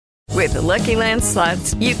With the Lucky Land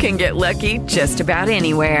Slots, you can get lucky just about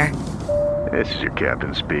anywhere. This is your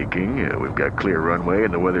captain speaking. We've got clear runway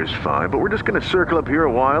and the weather's fine, but we're just going to circle up here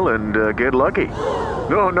a while and get lucky.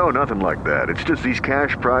 No, nothing like that. It's just these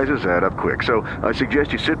cash prizes add up quick. So I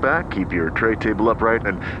suggest you sit back, keep your tray table upright,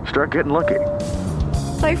 and start getting lucky.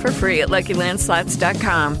 Play for free at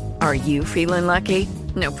LuckyLandSlots.com. Are you feeling lucky?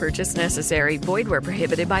 No purchase necessary. Void where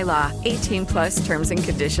prohibited by law. 18 plus terms and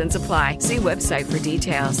conditions apply. See website for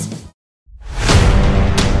details.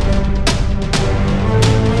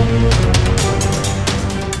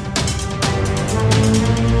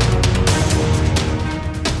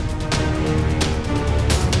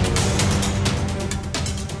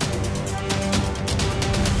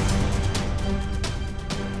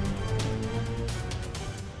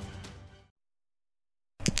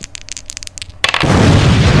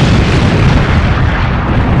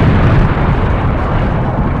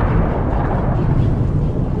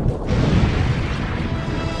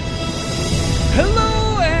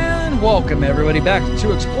 Welcome everybody back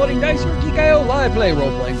to Exploding Dice, your Geek.io live play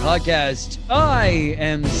role-playing podcast. I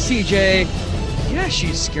am CJ. Yeah,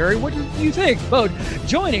 she's scary. What do you think? But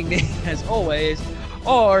joining me, as always,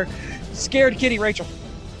 are Scared Kitty Rachel.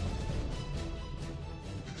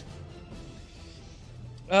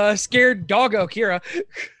 Scared Doggo Kira.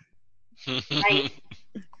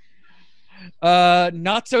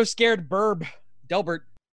 Not so scared Burb Delbert.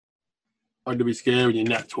 Hard to be scared when you're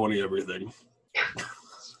not 20 everything.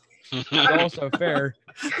 Also fair.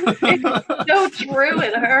 It's so true,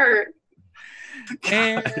 it hurt.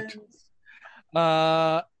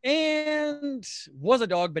 And was a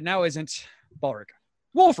dog, but now isn't. Balric.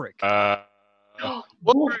 Wolfric.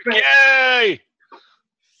 Wolfric, yay!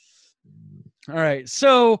 All right.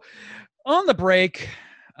 So on the break,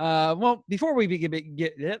 well, before we get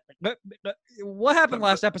it, what happened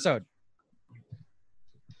last episode?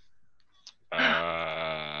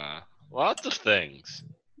 Lots of things.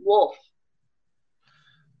 Wolf.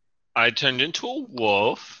 I turned into a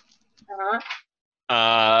wolf.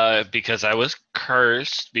 Uh-huh. Because I was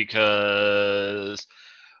cursed, because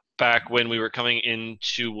back when we were coming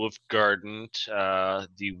into Wolfgarden,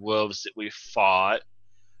 the wolves that we fought,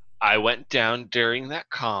 I went down during that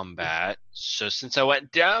combat. So since I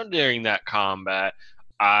went down during that combat,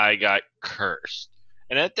 I got cursed.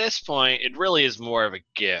 And at this point, it really is more of a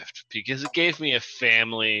gift, because it gave me a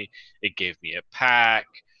family, it gave me a pack.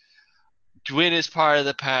 Dwin is part of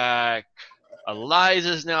the pack.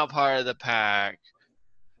 Eliza's now part of the pack.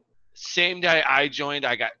 Same day I joined,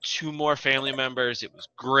 I got 2 more family members. It was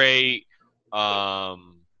great. I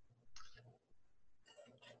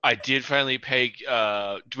did finally pay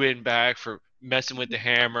Dwin back for messing with the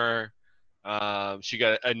hammer. She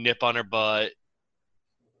got a nip on her butt.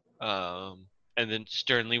 And then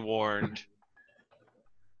sternly warned.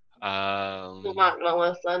 I'm not gonna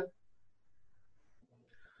listen.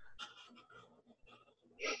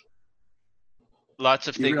 Lots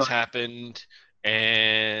of things happened,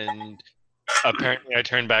 and apparently I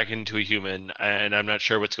turned back into a human, and I'm not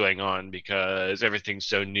sure what's going on because everything's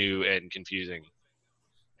so new and confusing.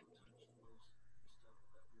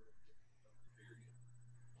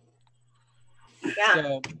 Yeah.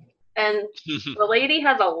 So, And the lady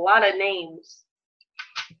has a lot of names.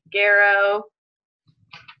 Garrow,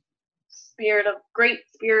 Great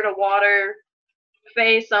Spirit of Water,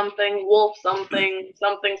 Fae something, Wolf something,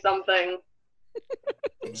 something.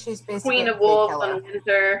 She's basically Queen of a Fae Wolves killer. and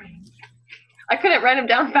Winter. I couldn't write him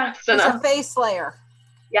down fast She's enough. a Fae Slayer.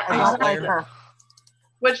 Yeah, I don't like her.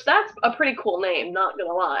 which that's a pretty cool name, not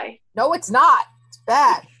gonna lie. No, it's not. It's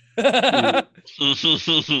bad. It's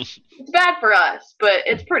bad for us, but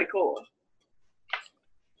it's pretty cool.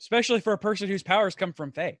 especially for a person whose powers come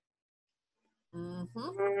from Fae. Mm-hmm.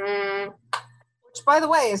 Mm-hmm. Which, by the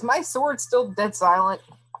way, is my sword still dead silent?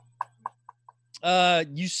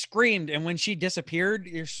 You screamed, and when she disappeared,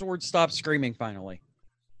 your sword stopped screaming finally.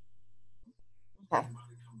 Okay.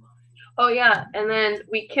 Oh yeah, and then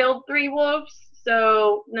we killed 3 wolves,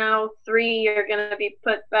 so now 3 are gonna be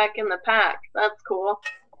put back in the pack. That's cool.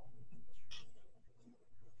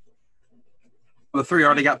 Well, the 3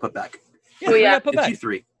 already got put back. Yeah, Oh, we yeah. got put It's back. you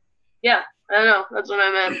 3. Yeah, I know. That's what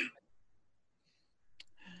I meant.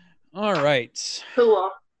 All right. Cool.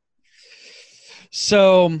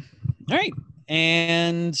 So, all right.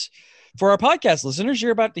 And for our podcast listeners,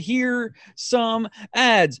 you're about to hear some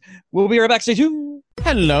ads. We'll be right back. Stay tuned.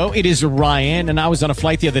 Hello, it is Ryan, and I was on a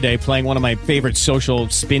flight the other day playing one of my favorite social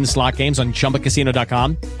spin slot games on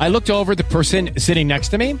ChumbaCasino.com. I looked over at the person sitting next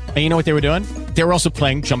to me, and you know what they were doing? They were also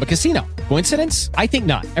playing Chumba Casino. Coincidence? I think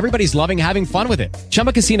not. Everybody's loving having fun with it.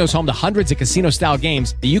 Chumba Casino is home to hundreds of casino-style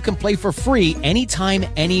games that you can play for free anytime,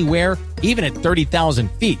 anywhere, even at 30,000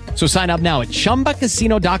 feet. So sign up now at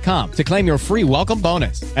ChumbaCasino.com to claim your free welcome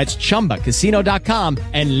bonus. That's ChumbaCasino.com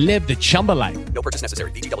and live the Chumba life. No purchase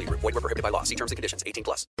necessary. VGW. Void were prohibited by law. See terms and conditions. 18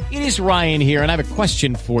 plus. It is Ryan here, and I have a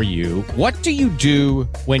question for you. What do you do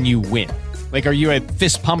when you win? Like, are you a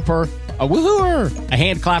fist pumper, a woohooer, a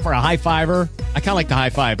hand clapper, a high fiver? I kind of like the high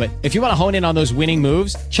five, but if you want to hone in on those winning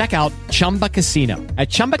moves, check out Chumba Casino. At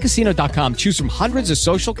ChumbaCasino.com, choose from hundreds of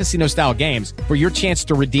social casino-style games for your chance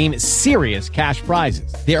to redeem serious cash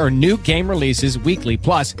prizes. There are new game releases weekly,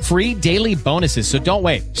 plus free daily bonuses, so don't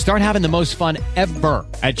wait. Start having the most fun ever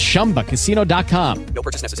at ChumbaCasino.com. No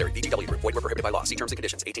purchase necessary. VGW. Void were prohibited by law. See terms and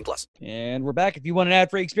conditions. 18 plus. And we're back. If you want an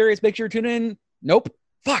ad-free experience, make sure to tune in. Nope.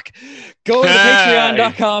 Fuck. Go to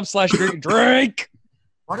patreon.com/Drake.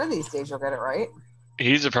 One of these days you'll get it right.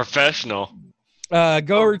 He's a professional. Go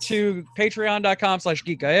over to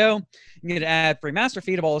patreon.com/geekio. You can get an ad-free master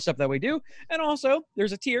feed of all the stuff that we do. And also,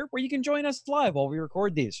 there's a tier where you can join us live while we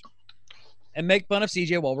record these and make fun of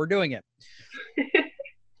CJ while we're doing it.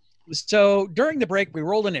 So during the break, we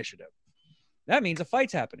rolled initiative. That means a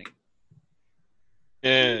fight's happening.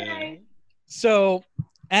 Yeah. So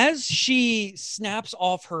as she snaps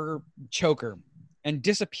off her choker and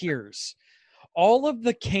disappears, all of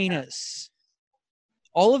the Canis,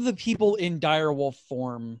 all of the people in direwolf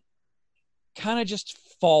form kind of just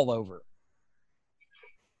fall over.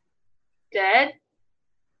 Dead?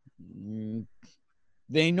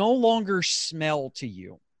 They no longer smell to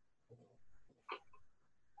you.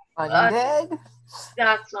 Undead?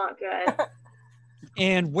 That's not good.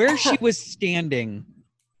 And where she was standing,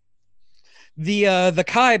 the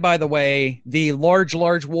Kai, by the way, the large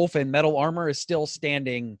wolf in metal armor is still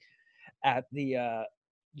standing at the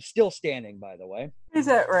by the way. He's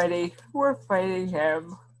at ready. We're fighting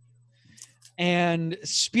him. And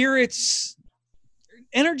spirits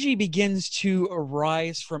energy begins to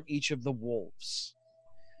arise from each of the wolves.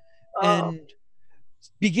 And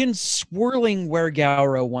begins swirling where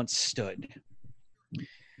Gauro once stood.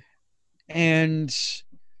 And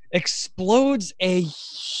explodes a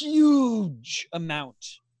huge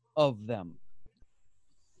amount of them,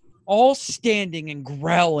 all standing and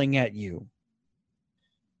growling at you.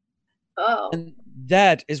 Oh. And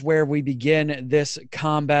that is where we begin this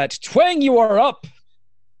combat. Twang, you are up.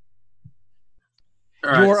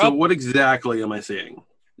 All right, so what exactly am I seeing?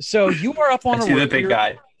 So you are up on a I see roof. the big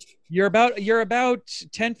guy. You're about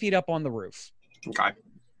 10 feet up on the roof. Okay.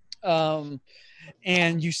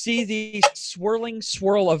 And you see the swirling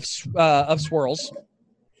swirl of swirls.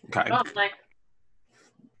 Okay. Oh, nice.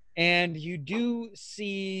 And you do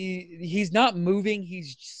see he's not moving.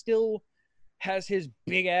 He's still has his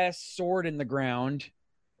big ass sword in the ground.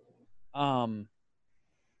 And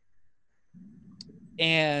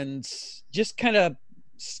just kind of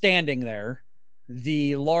standing there,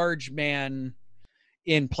 the large man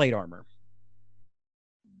in plate armor.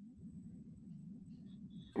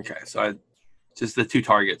 Okay, so just the two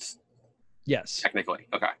targets. Yes. Technically.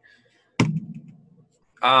 Okay.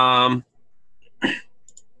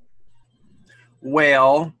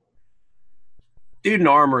 Well, dude in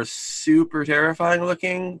armor is super terrifying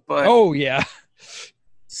looking, but oh yeah.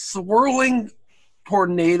 Swirling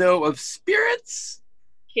tornado of spirits?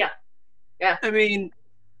 Yeah. Yeah. I mean,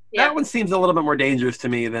 Yeah. that one seems a little bit more dangerous to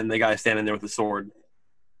me than the guy standing there with the sword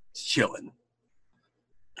chilling.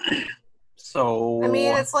 So I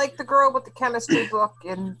mean, it's like the girl with the chemistry book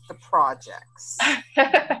in the projects.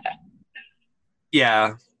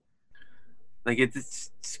 yeah. Like,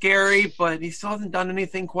 it's scary, but he still hasn't done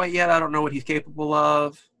anything quite yet. I don't know what he's capable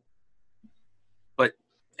of. But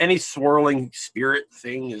any swirling spirit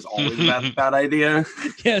thing is always a bad idea.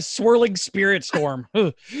 Yeah, swirling spirit storm.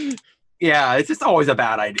 Yeah, it's just always a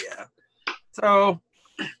bad idea. So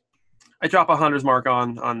I drop a hunter's mark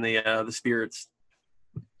on the spirits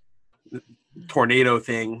tornado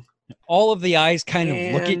thing. All of the eyes kind of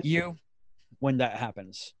look at you when that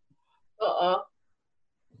happens.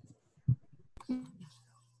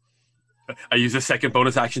 I use a second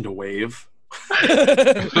bonus action to wave.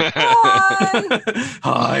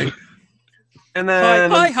 Hi. And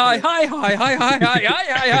then hi.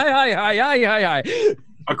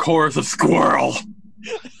 A chorus of squirrel.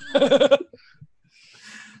 And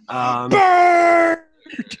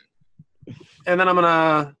then I'm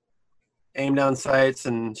gonna aim down sights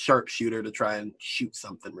and sharpshooter to try and shoot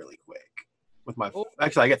something really quick with my.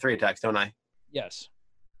 Actually, I get 3 attacks, don't I? Yes.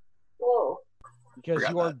 Whoa. Because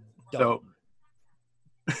Forgot you are that. dumb.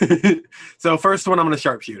 So first one, I'm going to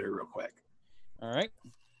sharpshooter real quick. All right.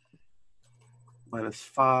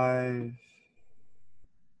 -5.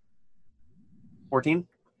 14.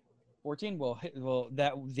 14 will hit. Well,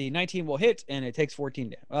 the 19 will hit, and it takes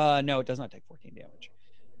 14 damage. No, it does not take 14 damage.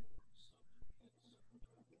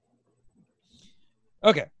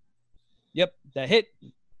 Okay. Yep, that hit.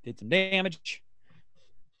 Did some damage.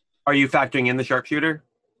 Are you factoring in the sharpshooter?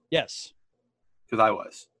 Yes. Because I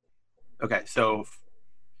was. Okay, so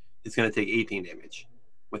it's going to take 18 damage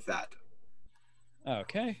with that.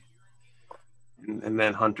 Okay. And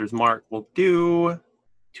then Hunter's Mark will do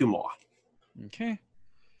 2 more. Okay.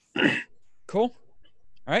 Cool.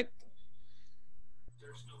 All right.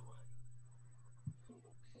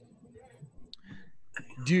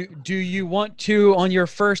 Do you want to, on your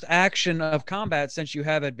first action of combat, since you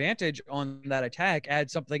have advantage on that attack,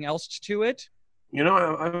 add something else to it? You know,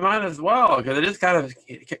 I might as well, because it is kind of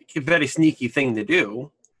a very sneaky thing to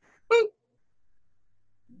do. Boop.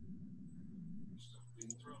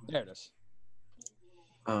 There it is.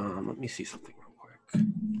 Let me see something real quick.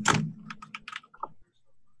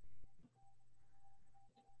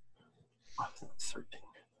 Oh, it's not searching.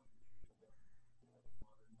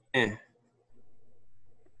 Eh.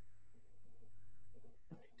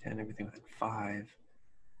 10, everything within 5.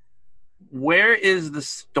 Where is the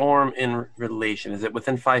storm in relation? Is it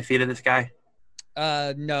within 5 feet of this guy?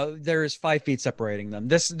 No, there's 5 feet separating them.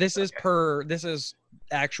 This is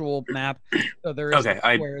actual map. So there is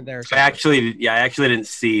where they're I actually didn't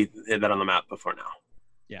see that on the map before now.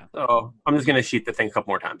 Yeah. So I'm just gonna shoot the thing a couple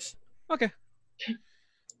more times. Okay.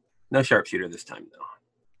 No sharpshooter this time though.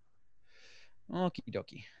 Okie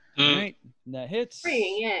dokie. All right, that hits.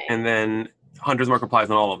 And then Hunter's Mark applies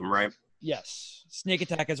on all of them, right? Yes. Sneak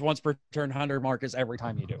attack is once per turn. Hunter Mark is every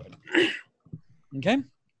time you do it. Okay.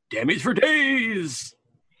 Damage for days.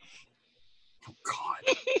 Oh God.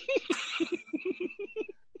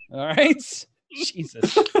 All right.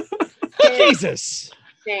 Jesus. Jesus.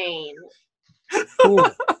 Insane.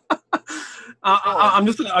 Cool. I'm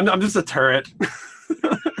just a turret.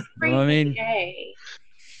 Well, I mean,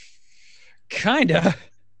 kinda.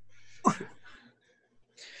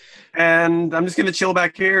 And I'm just gonna chill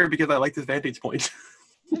back here because I like this vantage point.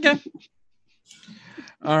 Okay.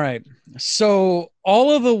 All right. So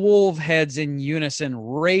all of the wolf heads in unison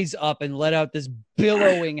raise up and let out this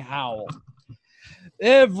billowing howl.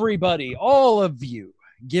 Everybody, all of you,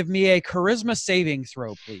 give me a charisma saving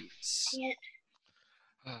throw, please.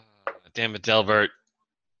 Damn it, Delbert.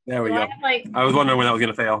 There we Do go. I have, like, I was wondering when that was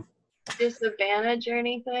gonna fail. disadvantage or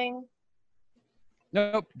anything?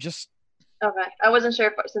 Nope. Just Okay. I wasn't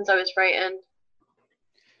sure since I was frightened.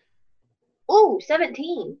 Ooh,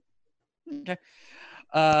 17. okay.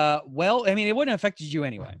 Well, I mean, it wouldn't have affected you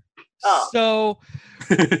anyway. Oh. So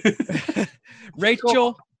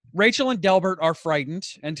Rachel and Delbert are frightened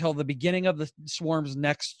until the beginning of the swarm's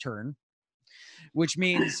next turn, which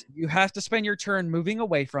means you have to spend your turn moving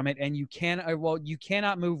away from it, and you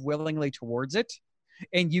cannot move willingly towards it,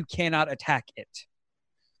 and you cannot attack it.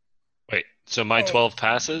 Wait, so my 12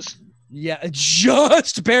 passes? Yeah,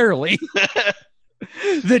 just barely.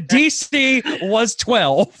 The DC was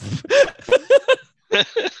 12.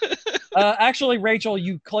 Actually, Rachel,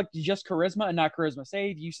 you clicked just charisma and not charisma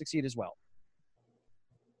save. You succeed as well.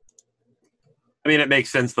 I mean, it makes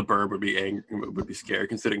sense. The bird would be angry, would be scared,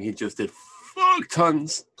 considering he just did fuck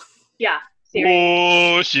tons. Yeah. Seriously.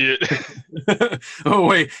 Oh shit! Oh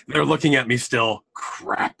wait, they're looking at me still.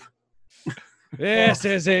 Crap. This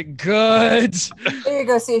isn't good. There you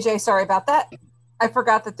go, CJ. Sorry about that. I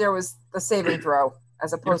forgot that there was the saving throw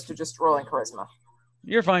as opposed to just rolling charisma.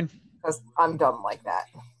 You're fine. Because I'm dumb like that.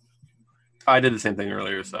 I did the same thing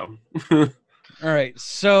earlier, so. All right.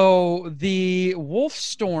 So the wolf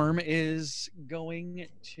storm is going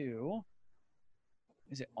to.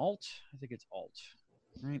 Is it alt? I think it's alt.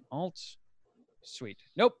 All right. Alt. Sweet.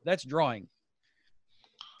 Nope. That's drawing.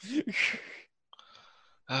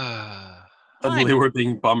 Suddenly we're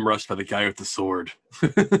being bum rushed by the guy with the sword.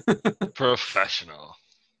 Professional.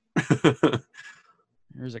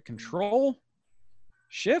 There's a control.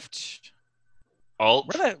 Shift.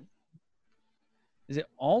 Alt. Where that? Is it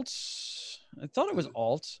alt? I thought it was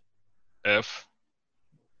alt. F.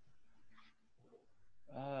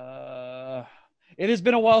 It has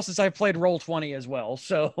been a while since I played Roll20 as well,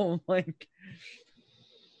 so like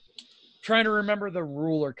trying to remember the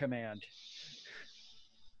ruler command.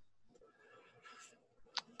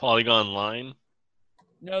 Polygon line.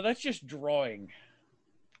 No, that's just drawing.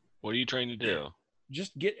 What are you trying to do?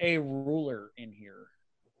 Just get a ruler in here.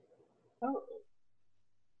 Oh.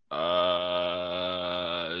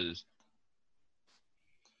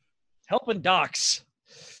 Help and docs.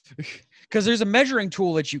 Because there's a measuring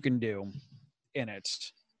tool that you can do in it.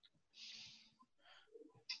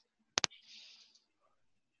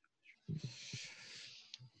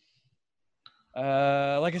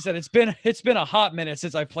 Like I said, it's been a hot minute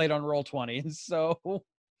since I played on Roll20, so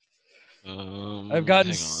I've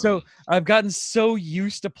gotten so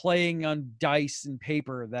used to playing on dice and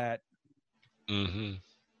paper that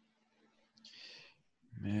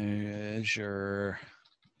measure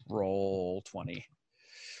Roll20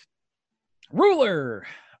 ruler.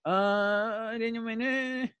 Oh,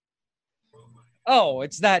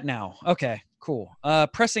 it's that now. Okay, cool.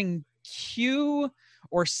 Pressing Q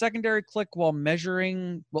or secondary click while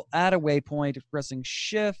measuring will add a waypoint. Pressing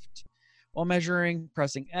shift while measuring,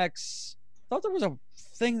 pressing X. Thought there was a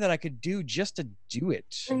thing that I could do just to do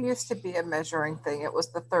it. There used to be a measuring thing. It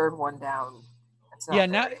was the third one down. Yeah,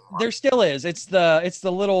 now there still is. It's the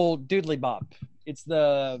little doodly bop. It's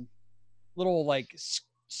the little like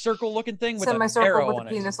circle looking thing with an arrow with on a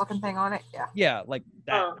it. penis looking thing on it. Yeah. Yeah, like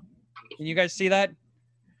that. Can you guys see that?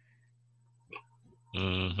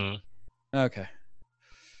 Okay.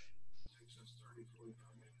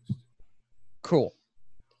 Cool.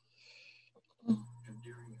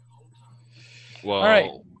 Well, all right.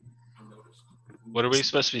 What are we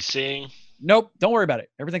supposed to be seeing? Nope. Don't worry about it.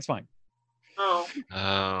 Everything's fine.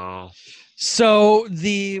 Oh. So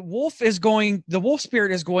the wolf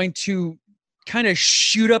spirit is going to kind of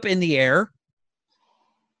shoot up in the air.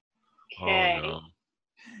 Okay. Oh, no.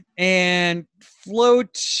 And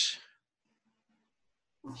float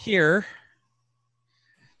here.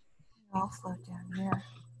 I'll float down here.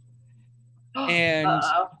 And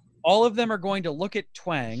all of them are going to look at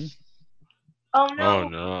Twang. Oh no. Oh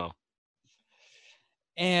no.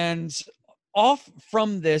 And off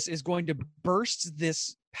from this is going to burst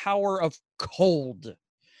this power of cold.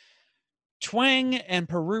 Twang and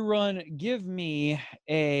Perurun, give me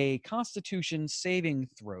a Constitution saving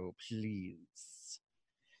throw, please.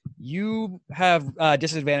 You have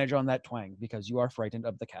disadvantage on that, Twang, because you are frightened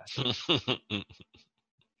of the castle.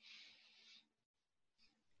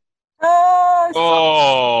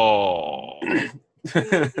 Oh.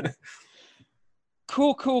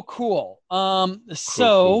 Cool.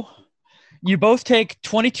 So you both take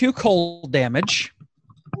 22 cold damage.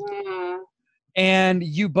 And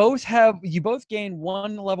you both gain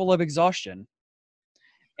 1 level of exhaustion.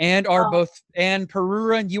 And and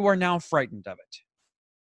Perura, you are now frightened of it.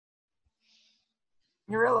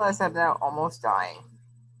 You realize I'm now almost dying.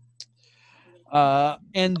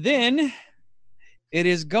 And then it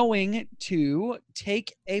is going to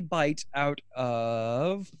take a bite out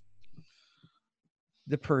of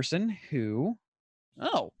the person who...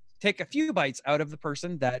 take a few bites out of the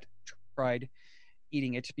person that tried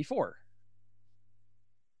eating it before.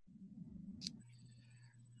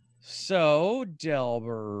 So,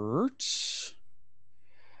 Delbert...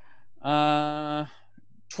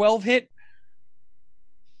 12 hit?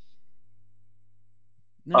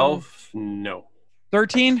 No. 12? No.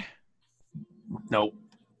 13? No.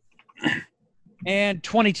 And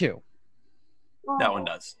 22. That one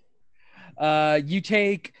does. You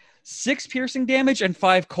take 6 piercing damage and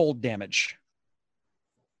 5 cold damage.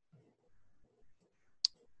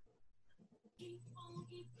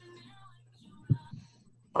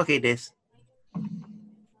 Okay, this. All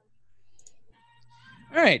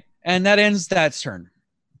right, and that ends that turn.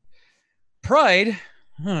 Pride.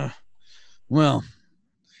 Well,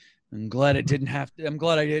 I'm glad I didn't have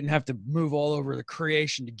to move all over the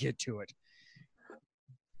creation to get to it.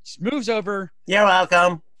 Just moves over. You're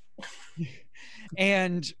welcome.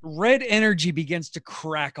 And red energy begins to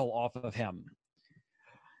crackle off of him.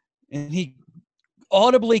 And he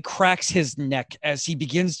audibly cracks his neck as he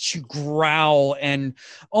begins to growl and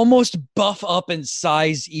almost buff up in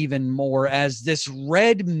size even more as this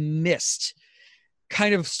red mist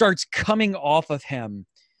kind of starts coming off of him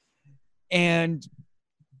and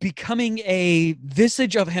becoming a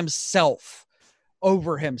visage of himself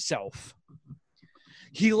over himself.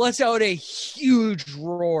 He lets out a huge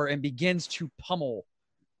roar and begins to pummel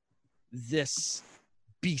this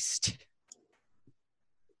beast.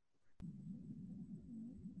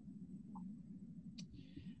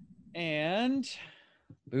 And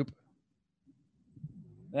boop.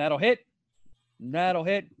 That'll hit.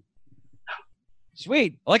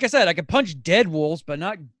 Sweet. Like I said, I can punch dead wolves, but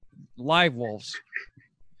not live wolves.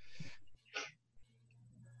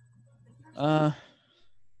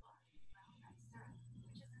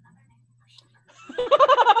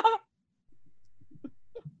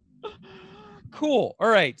 Cool. All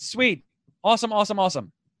right. Sweet. Awesome.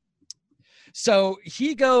 So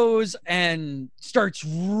he goes and starts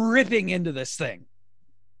ripping into this thing.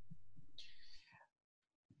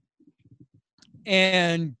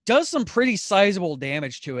 And does some pretty sizable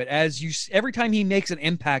damage to it every time he makes an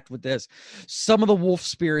impact with this, some of the wolf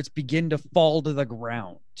spirits begin to fall to the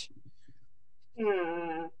ground.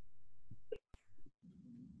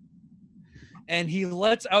 And he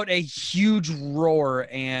lets out a huge roar,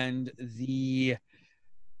 and he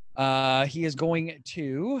is going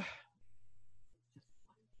to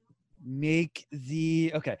make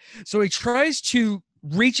so he tries to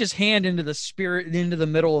reach his hand into the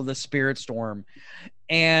middle of the spirit storm,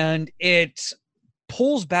 and it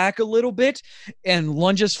pulls back a little bit and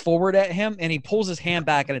lunges forward at him, and he pulls his hand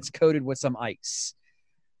back and it's coated with some ice.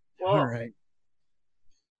 Whoa. All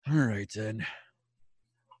right then.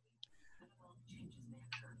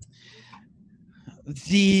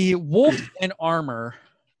 The wolf in armor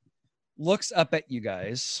looks up at you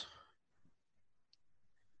guys,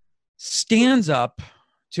 stands up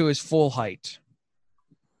to his full height,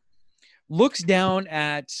 looks down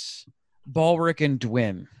at Balric and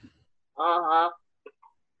Dwin. Hi.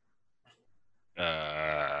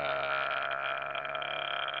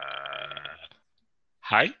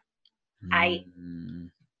 Hi.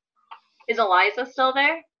 Is Eliza still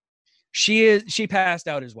there? She passed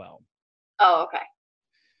out as well. Oh, okay.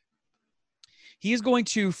 He is going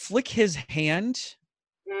to flick his hand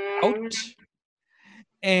out,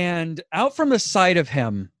 and out from the side of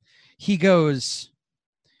him, he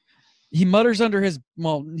mutters under his,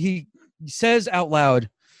 he says out loud,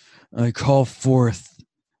 "I call forth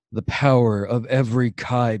the power of every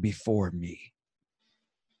Kai before me."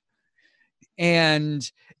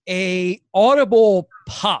 And a audible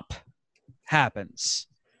pop happens.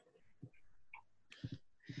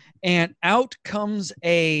 And out comes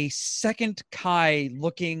a second Kai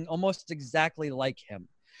looking almost exactly like him,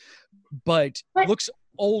 but looks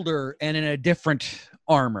older and in a different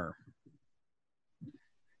armor.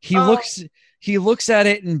 He looks at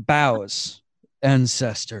it and bows.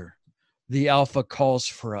 "Ancestor, the Alpha calls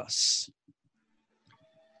for us."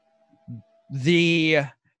 The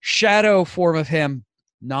shadow form of him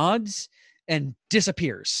nods and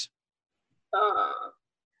disappears,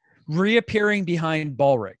 reappearing behind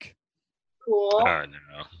Balric. Cool. Oh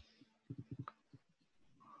no.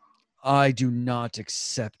 "I do not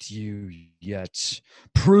accept you yet.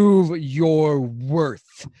 Prove your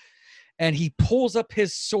worth." And he pulls up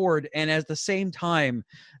his sword, and at the same time,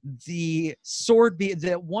 the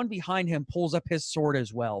one behind him pulls up his sword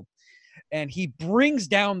as well. And he brings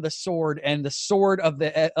down the sword, and the sword of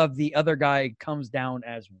the other guy comes down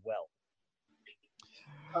as well.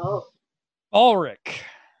 Oh. Balric.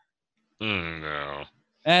 No.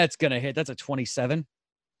 That's gonna hit. That's a 27.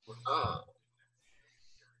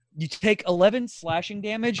 You take 11 slashing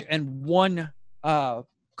damage and 1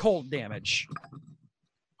 cold damage.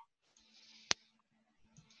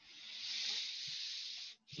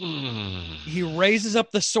 He raises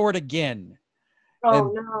up the sword again.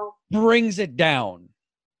 Oh no. Brings it down.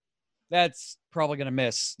 That's probably gonna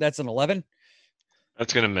miss. That's an 11.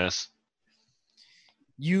 That's gonna miss.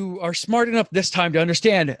 You are smart enough this time to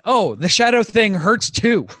understand, oh, the shadow thing hurts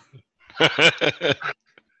too.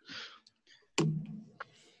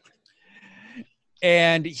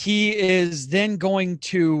 And he is then going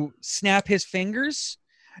to snap his fingers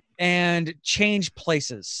and change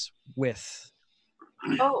places with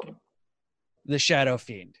the Shadow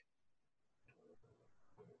Fiend.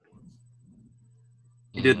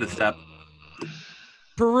 You did the step.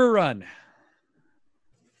 Peru run.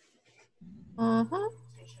 Mm-hmm.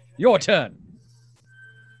 Your turn.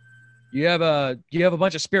 You have a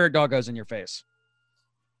bunch of spirit doggos in your face.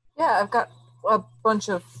 Yeah, I've got a bunch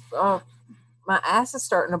of my ass is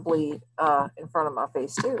starting to bleed in front of my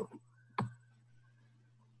face too.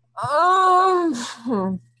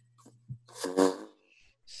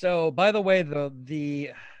 So, by the way,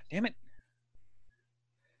 the damn it.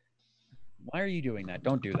 Why are you doing that?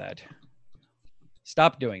 Don't do that.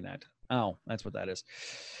 Stop doing that. Oh, that's what that is.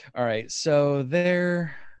 All right, so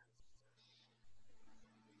there,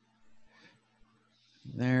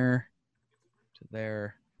 to there,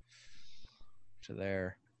 to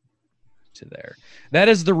there, to there. That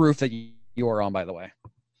is the roof that you are on, by the way.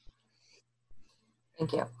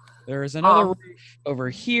 Thank you. There is another roof over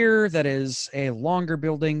here that is a longer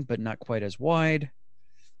building, but not quite as wide.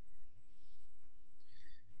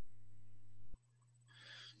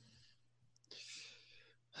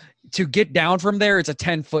 To get down from there, it's a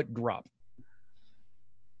 10-foot drop.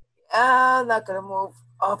 I'm not gonna move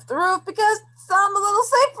off the roof because I'm a little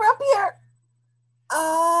safer up here.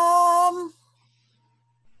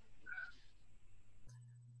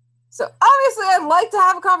 So obviously I'd like to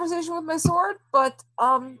have a conversation with my sword, but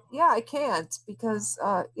yeah, I can't because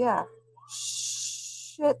yeah.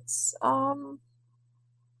 Shit's going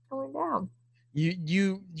down.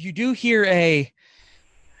 You do hear a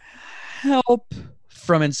help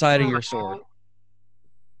from inside of your sword.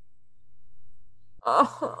 I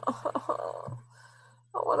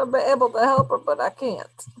want to be able to help her, but I can't.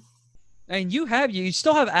 And you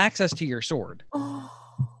still have access to your sword. I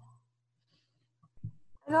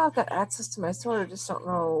know I've got access to my sword. I just don't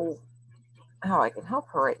know how I can help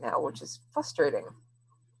her right now, which is frustrating.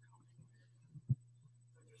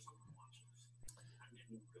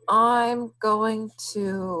 I'm going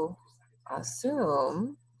to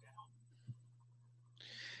assume.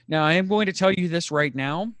 Now, I am going to tell you this right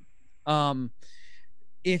now.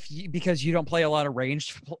 Because you don't play a lot of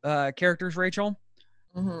ranged characters, Rachel.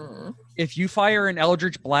 Mm-hmm. If you fire an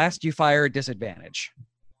Eldritch Blast, you fire a disadvantage.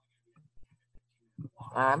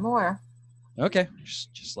 I'm aware. Okay,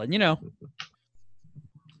 just letting you know.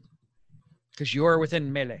 Because you are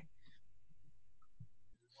within melee.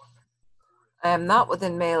 I am not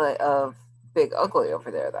within melee of Big Ugly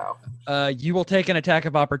over there, though. You will take an attack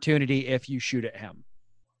of opportunity if you shoot at him.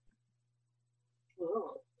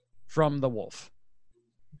 From the wolf.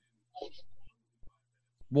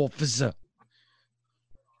 Wolves.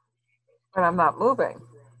 But I'm not moving.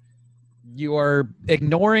 You are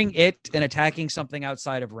ignoring it and attacking something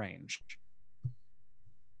outside of range.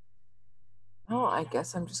 Oh, I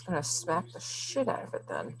guess I'm just going to smack the shit out of it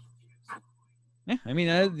then. Yeah, I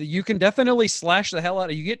mean, you can definitely slash the hell out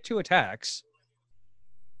of it. You get 2 attacks.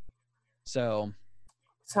 So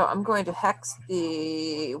I'm going to hex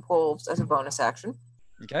the wolves as a bonus action.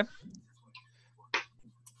 Okay.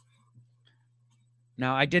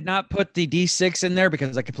 Now, I did not put the D6 in there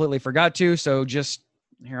because I completely forgot to. So just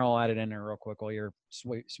here, I'll add it in there real quick while you're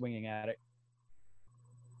swinging at it.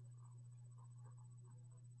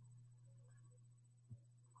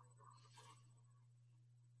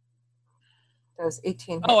 That was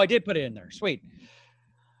 18. Oh, I did put it in there. Sweet.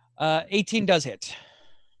 18 does hit.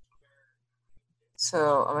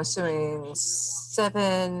 So I'm assuming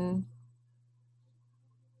 7.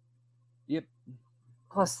 Yep.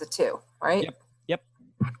 Plus the 2, right? Yep.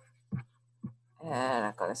 And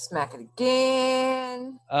I'm going to smack it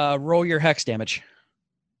again. Roll your hex damage.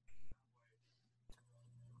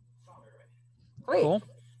 Wait. Cool.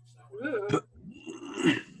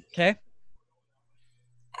 Okay.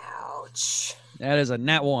 Ouch. That is a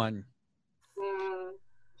nat 1.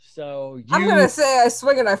 So you... I'm going to say I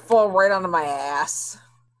swing and I fall right onto my ass.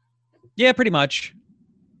 Yeah, pretty much.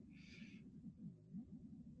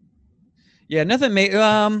 Yeah, nothing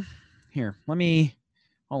here, let me...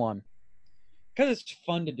 Hold on. Because it's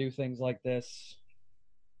fun to do things like this,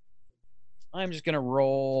 I'm just going to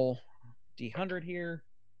roll D100 here.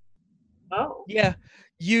 Oh. Yeah.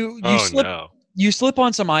 You slip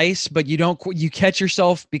on some ice, but you catch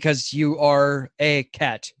yourself because you are a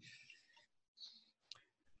cat.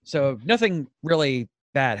 So nothing really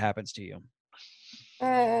bad happens to you.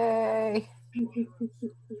 Hey.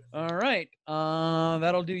 All right.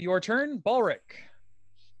 That'll do your turn. Balric.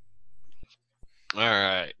 All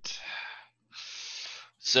right.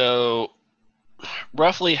 So,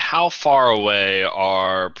 roughly how far away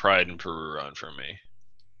are Pride and Peru Run from me?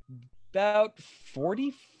 About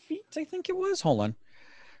 40 feet, I think it was. Hold on.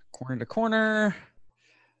 Corner to corner.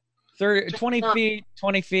 20 feet,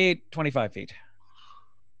 20 feet, 25 feet.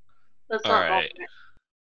 That's All not right. bad.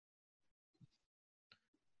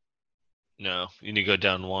 No, you need to go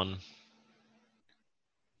down 1.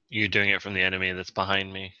 You're doing it from the enemy that's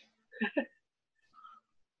behind me.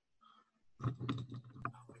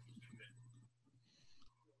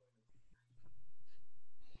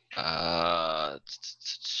 I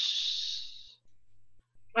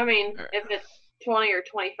mean, if it's 20 or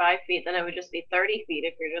 25 feet, then it would just be 30 feet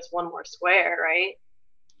if you're just one more square, right?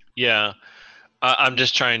 Yeah. I'm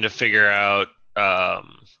just trying to figure out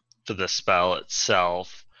for the spell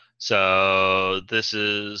itself. So this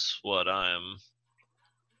is what I'm...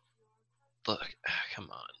 Look, come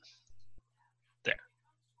on. There.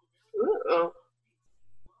 Ooh.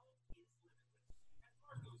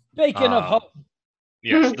 Beacon of hope.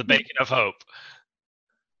 Yes, the Beacon of Hope.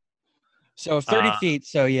 So 30 feet.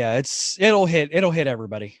 So yeah, it'll hit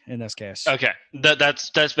everybody in this case. Okay, that's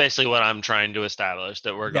basically what I'm trying to establish,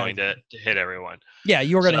 that we're going to hit everyone. Yeah,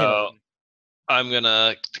 you're gonna hit everyone. I'm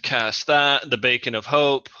gonna cast that, the Beacon of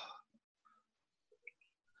Hope.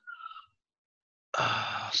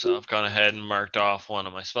 So I've gone ahead and marked off one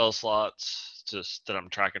of my spell slots, just that I'm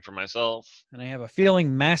tracking for myself. And I have a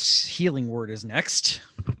feeling Mass Healing Word is next.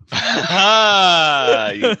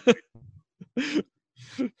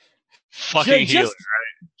 fucking healer.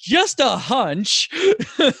 Just a hunch.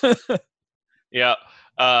 Yeah.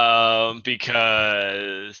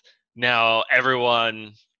 Because now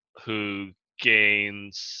everyone who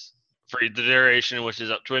gains for the duration, which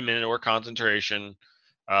is up to a minute, or concentration,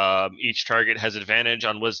 each target has advantage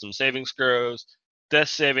on wisdom saving throws, death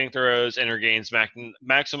saving throws, and regains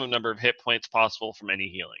maximum number of hit points possible from any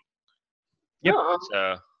healing. Yep.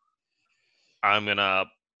 So I'm gonna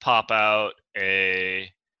pop out a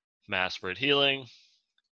mass word healing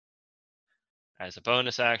as a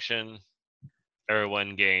bonus action.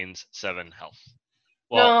 Everyone gains 7 health.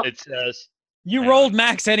 Well, No. it says You Hang rolled on.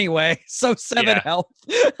 max anyway, so 7 Yeah. health.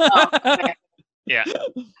 Oh, okay. yeah,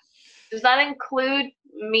 Does that include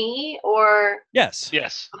me or? Yes.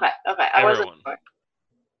 yes. Okay. I wasn't Everyone. sure.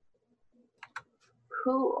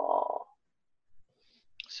 Cool.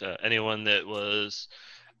 So anyone that was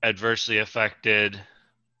adversely affected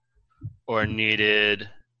or needed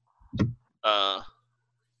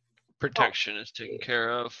protection is taken care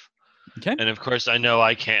of. Okay. And of course, I know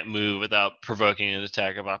I can't move without provoking an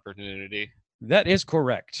attack of opportunity. That is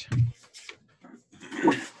correct.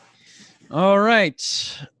 All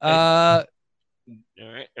right. All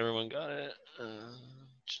right, everyone got it.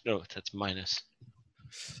 No, that's minus.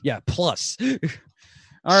 Yeah, plus. All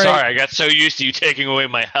right. Sorry, I got so used to you taking away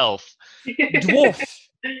my health. Dwarf,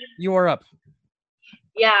 you are up.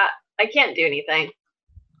 Yeah, I can't do anything.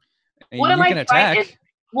 And What am you I can attack frightened?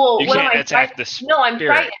 Well, You what am can't I attack frightened? the No, I'm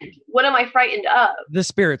spirit. frightened. What am I frightened of? the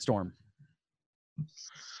Spirit Storm.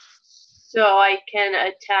 So I can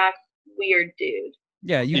attack weird dude.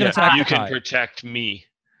 Yeah, you can Yeah, attack you the can Kai. protect me.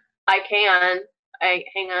 I can.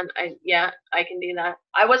 Hang on. I can do that.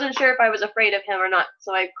 I wasn't sure if I was afraid of him or not,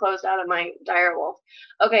 so I closed out of my dire wolf.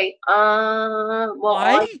 Okay. Well,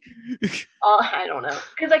 Why? I don't know,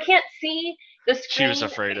 because I can't see the screen. She was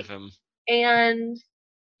afraid of him. And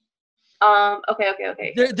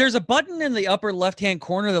okay. There's a button in the upper left-hand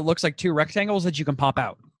corner that looks like 2 rectangles that you can pop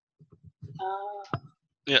out.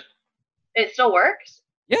 Yeah. It still works.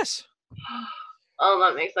 Yes. Oh,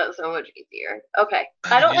 that makes that so much easier. Okay.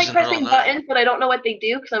 I don't like Using her pressing on that. buttons, but I don't know what they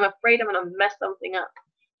do because I'm afraid I'm gonna mess something up.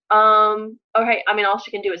 Okay. I mean, all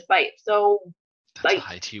she can do is bite. So, That's bite.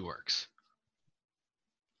 how IT works.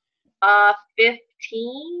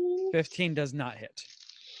 15. 15 does not hit.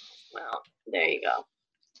 Well, there you go.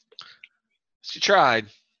 She tried.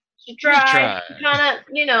 She tried. tried.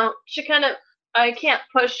 She kind of. I can't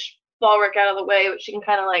push Bulwark out of the way, but she can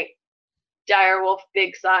kind of like direwolf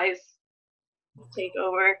big size take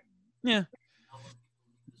over. Yeah.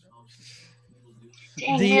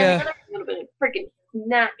 Dang, The, man, that would have been a freaking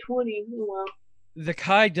nat 20. Oh, well. The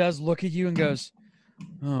Kai does look at you and goes,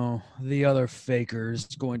 "Oh, the other faker is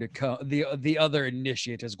going to come. The other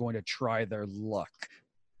initiate is going to try their luck."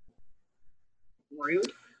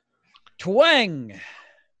 Rude. Twang.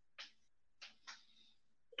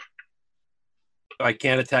 I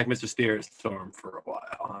can't attack Mr. Spirit Storm for a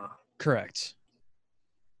while, Correct.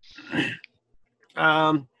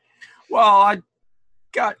 huh? Well, I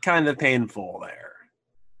got kind of painful there.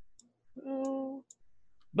 A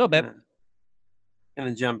little bit.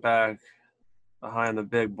 Gonna jump back behind the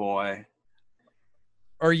big boy.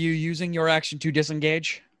 Are you using your action to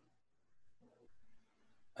disengage?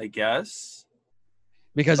 I guess.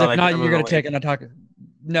 Because Thought if I not, could you're going move to take an attack.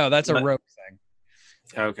 No, that's a But- rogue thing.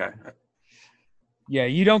 Okay. Yeah,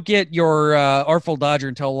 you don't get your Artful Dodger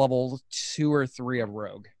until level 2 or 3 of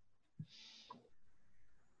rogue.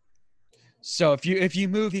 So if you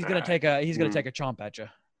move, he's going to take a take a chomp at you.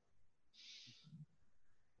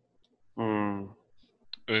 Hmm.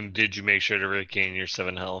 And did you make sure to regain your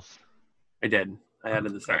 7 health? I did. I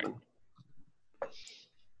added the 7.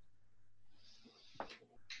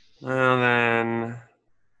 And then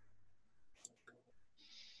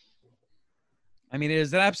I mean, it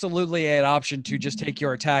is absolutely an option to just take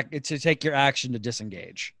your action to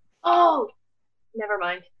disengage. Oh, never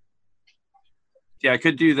mind. yeah, I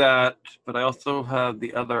could do that, but I also have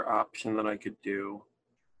the other option that I could do.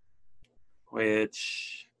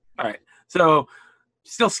 Which all right. So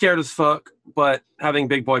still scared as fuck, but having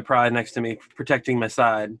big boy pride next to me, protecting my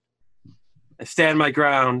side. I stand my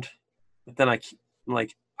ground, but then I'm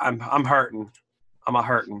like, I'm hurting. I'm a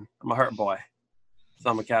hurt boy. So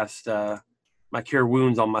I'm gonna cast my cure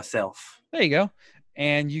wounds on myself. There you go.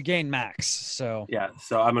 And you gain max. So Yeah,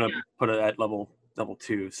 so I'm gonna put it at level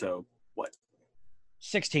 2. So what?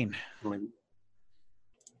 16. Like,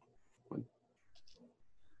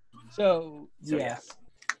 So So, yeah.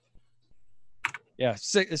 Yeah.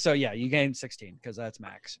 So yeah, you gain 16 because that's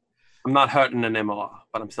max. I'm not hurting anymore,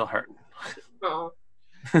 but I'm still hurting. Oh.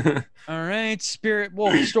 All right, Spirit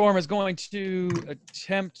Wolf Storm is going to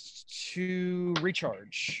attempt to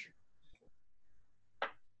recharge.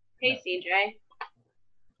 Hey, CJ.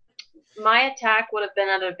 My attack would have been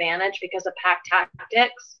at advantage because of pack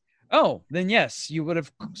tactics. Oh, then yes, you would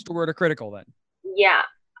have scored a critical then. Yeah.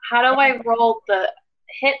 How do I roll the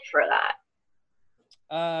hit for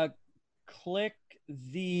that? Click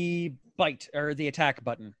the bite or the attack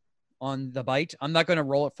button on the bite. I'm not going to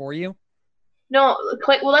roll it for you. No,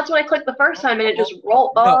 click. Well, that's what I clicked the first time, and it just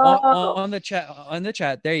rolled. No, Oh, on the chat. On the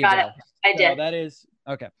chat. There you got go. it. I So did. that is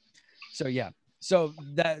okay. So yeah. So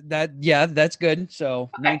that's good. So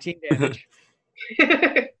Okay. 19 damage.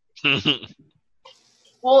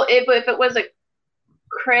 Well, if it was a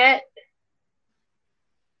crit,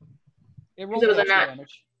 It rolled it was the a extra nat.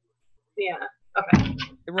 damage. Yeah. Okay.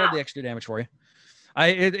 It rolled the extra damage for you.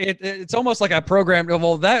 It's almost like I programmed.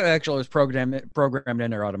 Well, that actually was programmed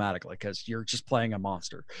in there automatically because you're just playing a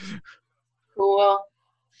monster. Cool.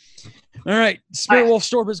 All right, Spirit Wolf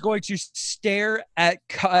Storm is going to stare at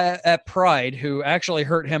Pride, who actually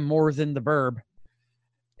hurt him more than the Burb,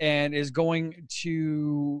 and is going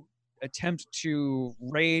to attempt to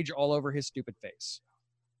rage all over his stupid face.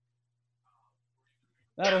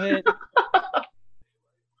 That'll hit.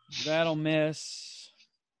 That'll miss,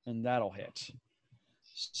 and that'll hit.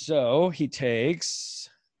 So he takes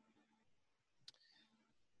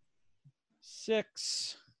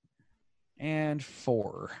 6 and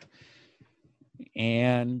 4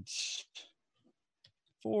 and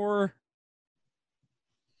 4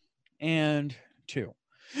 and 2.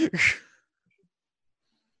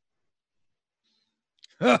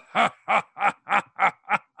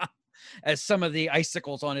 As some of the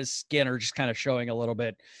icicles on his skin are just kind of showing a little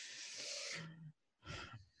bit.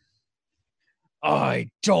 I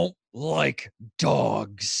don't like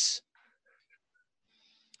dogs.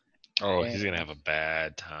 Oh, he's gonna have a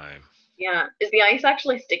bad time. Yeah. Is the ice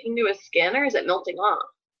actually sticking to his skin, or is it melting off?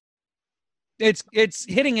 It's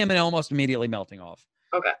hitting him and almost immediately melting off.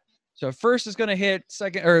 Okay. So first is going to hit,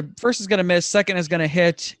 first is going to miss, second is going to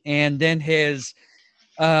hit, and then his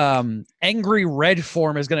angry red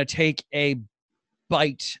form is going to take a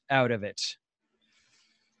bite out of it.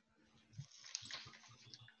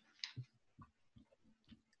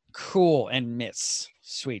 Cool, and miss.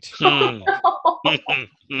 Sweet. Cool.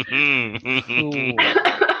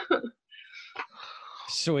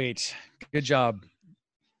 Sweet. Good job.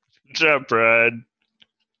 Good job, Brad.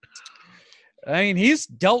 I mean, he's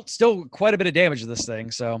dealt still quite a bit of damage to this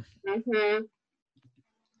thing, so. Mm-hmm.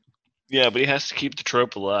 Yeah, but he has to keep the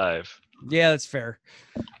trope alive. Yeah, that's fair.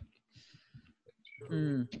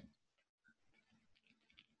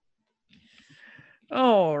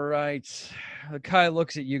 All right. Kai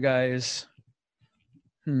looks at you guys.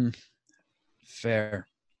 Fair.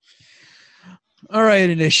 All right,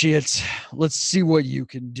 initiates. Let's see what you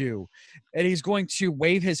can do. And he's going to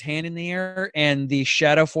wave his hand in the air, and the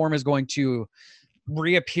shadow form is going to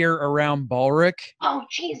reappear around Balric. Oh,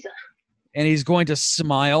 Jesus. And he's going to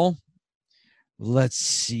smile. Let's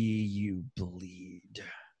see you bleed.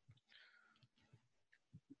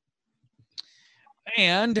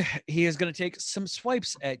 And he is going to take some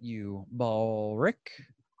swipes at you, Balric.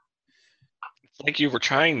 It's like you were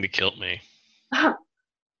trying to kill me.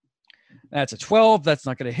 That's a 12. That's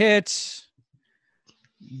not going to hit.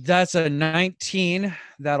 That's a 19.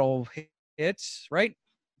 That'll hit, right?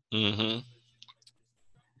 Mm-hmm.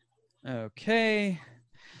 Okay.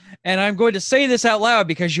 And I'm going to say this out loud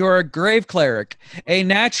because you're a grave cleric. A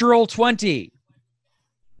natural 20.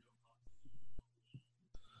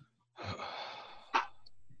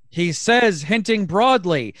 He says, hinting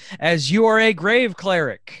broadly, as you are a grave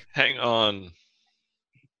cleric. Hang on.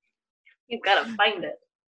 You've got to find it.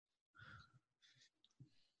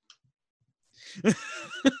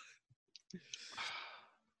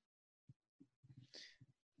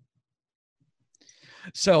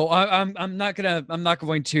 So I'm not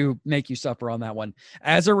going to make you suffer on that one.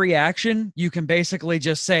 As a reaction, you can basically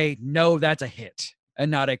just say, no, that's a hit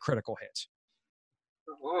and not a critical hit.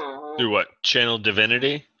 Do what? Channel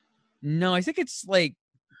divinity? No, I think it's like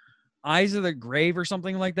Eyes of the Grave or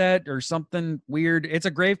something like that, or something weird. It's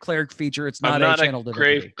a grave cleric feature. It's not, I'm not a channel a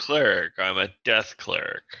divinity. grave cleric. I'm a death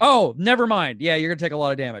cleric. Oh, never mind. Yeah, you're gonna take a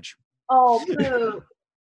lot of damage. Oh, boo.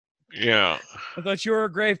 Yeah. I thought you were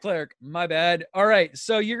a grave cleric. My bad. All right,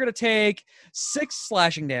 so you're gonna take 6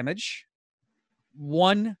 slashing damage,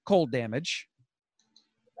 1 cold damage,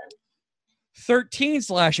 13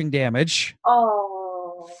 slashing damage,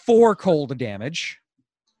 Oh. 4 cold damage.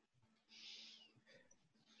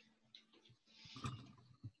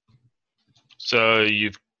 So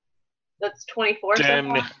you've That's 24 so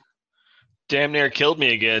far? damn near killed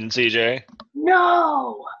me again, CJ.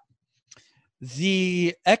 No.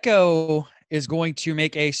 The Echo is going to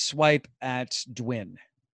make a swipe at Dwin.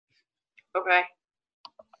 Okay.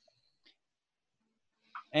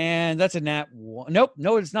 And that's a nat 1. Nope,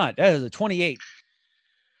 no, it's not. That is a 28.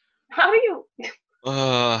 How do you?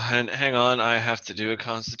 And hang on, I have to do a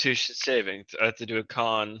Constitution saving. I have to do a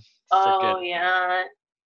con. Oh yeah.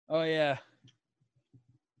 Oh, yeah.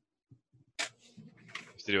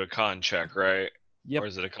 Have to do a con check, right? Yep. Or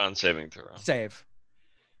is it a con saving throw? Save.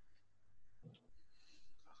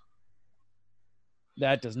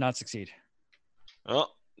 That does not succeed. Oh,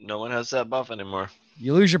 no one has that buff anymore.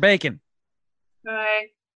 You lose your bacon.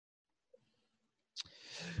 Okay.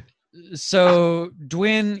 So,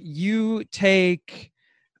 Dwin, you take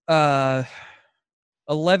 11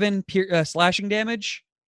 slashing damage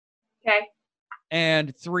Okay.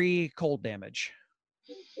 and 3 cold damage.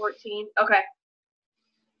 14. Okay.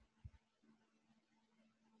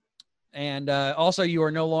 And also, you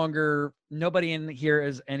are no longer, nobody in here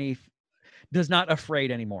does not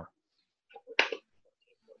afraid anymore.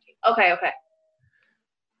 Okay. Okay.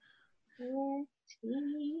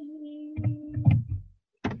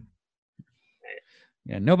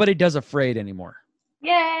 Yeah, nobody does afraid anymore.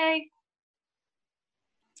 Yay.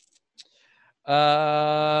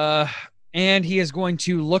 And he is going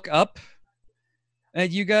to look up at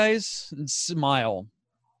you guys and smile.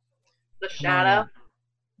 The shadow.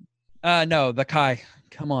 No, the Kai.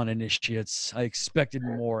 Come on, initiates. I expected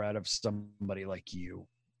more out of somebody like you.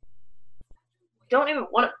 Don't even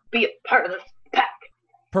want to be a part of this pack.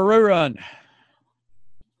 Perurun.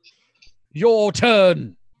 Your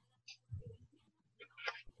turn.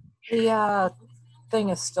 The thing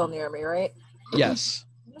is still near me, right? Yes.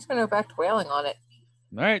 I'm just gonna go back to wailing on it.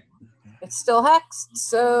 All right. It's still hexed,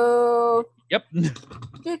 so Yep. Schmeck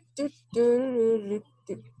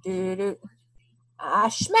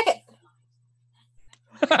it.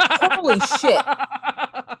 Holy shit.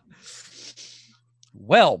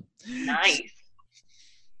 Well, Nice.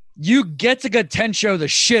 you get to Gotensho the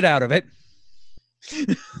shit out of it.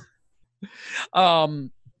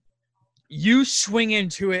 You swing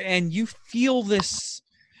into it and you feel this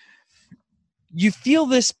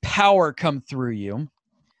power come through you,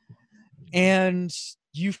 and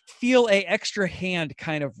you feel a extra hand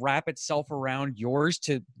kind of wrap itself around yours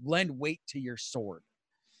to lend weight to your sword.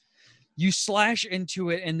 You slash into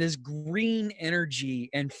it, and this green energy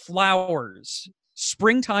and flowers,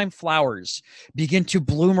 springtime flowers, begin to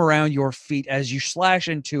bloom around your feet as you slash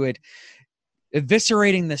into it,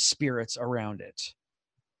 eviscerating the spirits around it.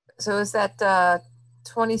 So is that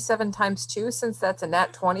 27 times 2, since that's a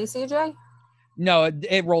nat 20, CJ? No,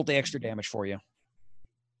 it rolled the extra damage for you.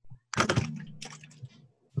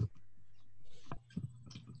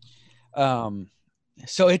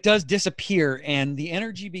 So it does disappear, and the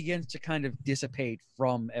energy begins to kind of dissipate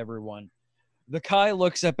from everyone. The Kai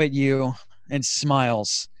looks up at you and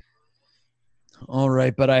smiles. All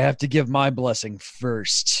right, but I have to give my blessing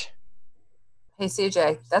first. Hey,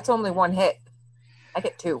 CJ, that's only one hit. I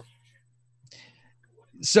get 2.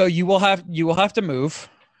 So you will have to move.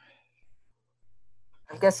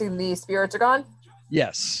 I'm guessing the spirits are gone?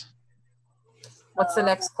 Yes. What's the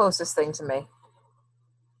next closest thing to me?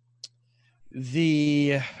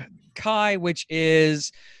 The Kai, which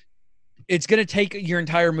is, it's going to take your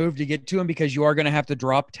entire move to get to him because you are going to have to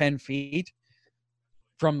drop 10 feet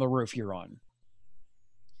from the roof you're on.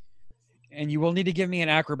 And you will need to give me an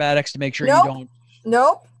acrobatics to make sure you don't.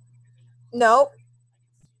 Nope.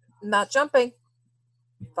 Not jumping.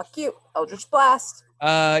 Fuck you. Eldritch Blast.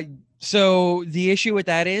 So the issue with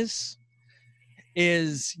that is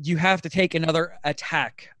you have to take another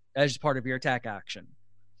attack as part of your attack action.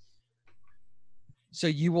 So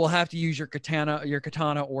you will have to use your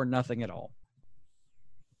katana or nothing at all.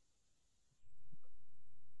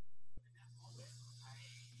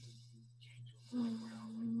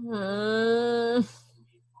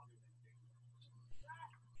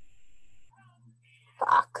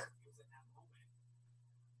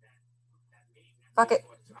 Fuck it.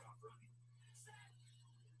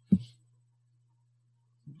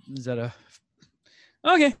 Is that a...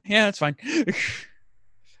 Okay, yeah, that's fine.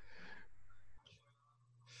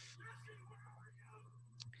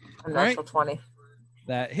 A natural 20.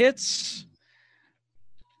 That hits.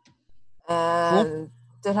 And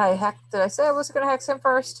did I say I was going to hex him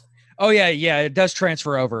first? Oh, yeah, it does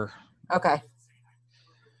transfer over. Okay.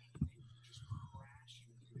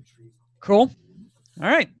 Cool. All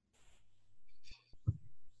right.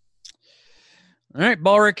 All right,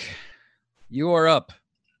 Balric, you are up.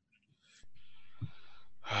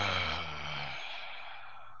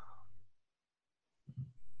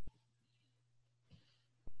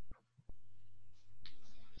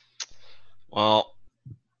 Well,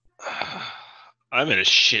 I'm in a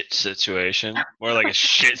shit situation. More like a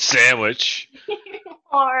shit sandwich.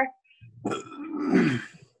 Or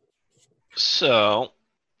So,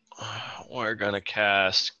 we're going to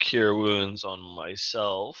cast Cure Wounds on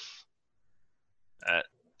myself at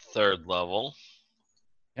 3rd level.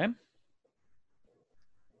 Okay.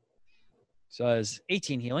 So it's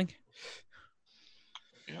 18 healing.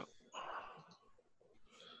 Yep.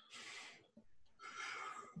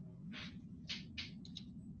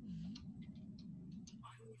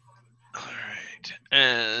 All right.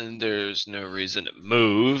 And there's no reason to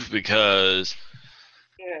move because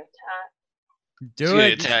you're attacked. Do So you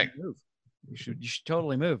it. attack. You should move. You should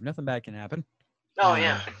totally move. Nothing bad can happen. Oh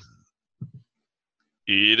yeah.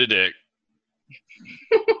 Eat a dick.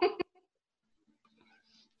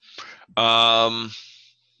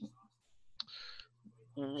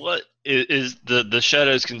 What is the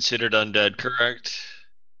shadows considered undead, correct?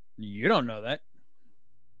 You don't know that.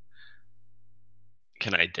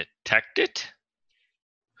 Can I detect it?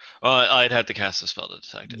 I'd have to cast a spell to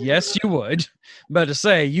detect it. Yes, you would. But to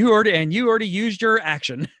say you already used your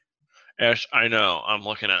action. Ash, I know. I'm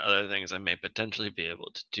looking at other things I may potentially be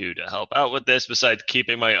able to do to help out with this besides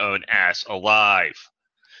keeping my own ass alive.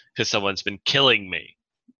 Because someone's been killing me.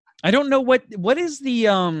 I don't know what is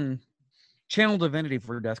the channel divinity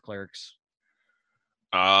for death clerics.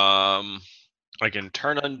 I can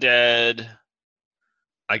turn undead.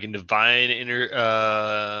 I can divine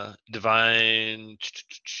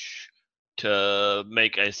to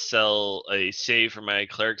make a save for my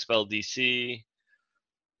cleric spell DC.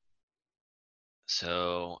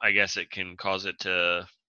 So I guess it can cause it to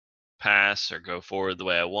pass or go forward the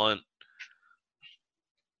way I want.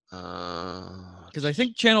 Because I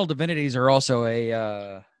think channel divinities are also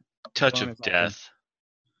a touch bonus of death.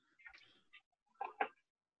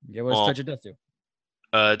 Yeah, what does touch of death do?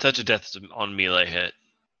 Touch of death is on melee hit.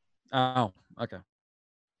 Oh, okay.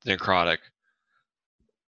 Necrotic.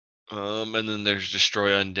 And then there's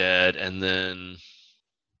destroy undead, and then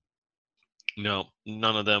no,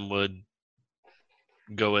 none of them would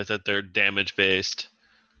go with it. They're damage based.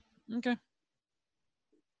 Okay.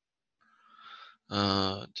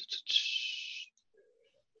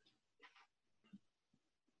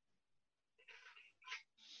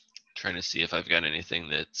 Trying to see if I've got anything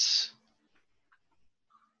that's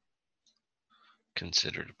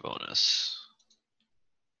considered a bonus.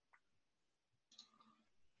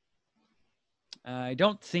 I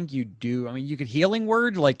don't think you do. I mean, you could healing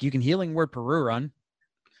word, like you can healing word Peru run.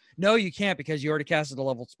 No, you can't because you already casted a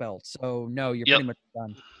level spell. So no, you're pretty much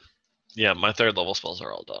done. Yeah, my 3rd level spells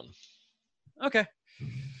are all done. Okay.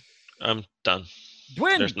 I'm done.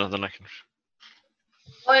 Dwin! There's nothing I can.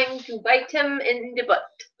 Going to bite him in the butt.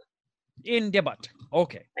 In the butt.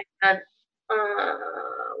 Okay. And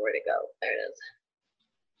where'd it go? There it is.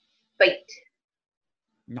 Bite.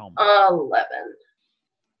 No. 11.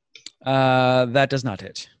 That does not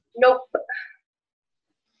hit. Nope.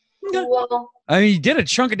 Cool. I mean, you did a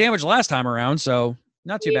chunk of damage last time around, so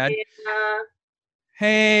not too bad.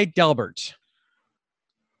 Hey, Delbert.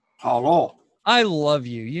 Hello. I love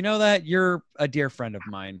you. You know that? You're a dear friend of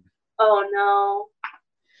mine. Oh, no.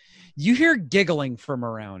 You hear giggling from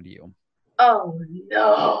around you. Oh,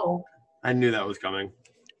 no. I knew that was coming.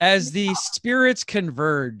 As the spirits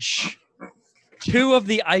converge, 2 of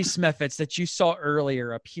the ice mephits that you saw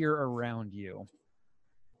earlier appear around you.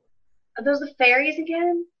 Are those the fairies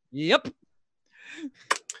again? Yep.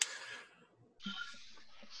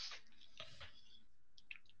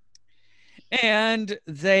 And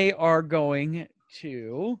they are going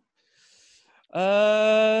to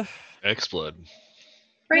explode.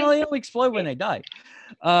 Well, they only explode when they die.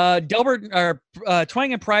 Delbert or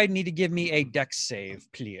Twang and Pride need to give me a dex save,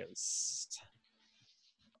 please.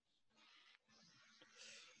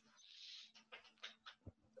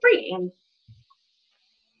 Freaking.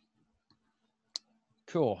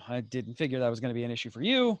 Cool. I didn't figure that was going to be an issue for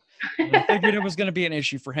you. I figured it was going to be an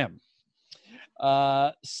issue for him.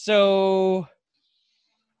 So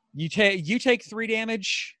you take 3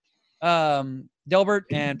 damage. Delbert,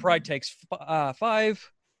 and Pride takes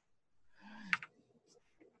 5.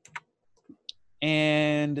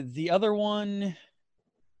 And the other one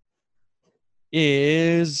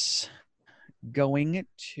is going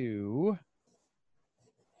to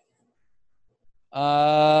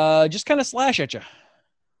just kind of slash at you.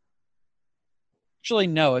 Actually,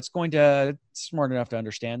 no, it's smart enough to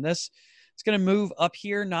understand this. It's going to move up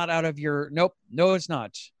here, not out of your... Nope. No, it's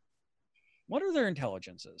not. What are their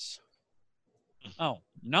intelligences? Oh,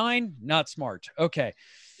 9? Not smart. Okay.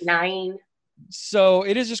 9. So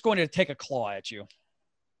it is just going to take a claw at you.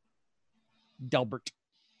 Delbert.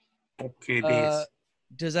 Okay, base.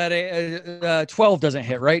 Does that 12 doesn't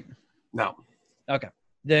hit, right? No. Okay.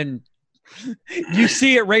 Then you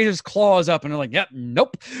see it raise its claws up and they're like, yep,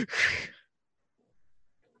 nope.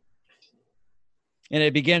 And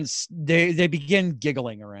it begins, they begin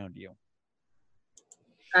giggling around you.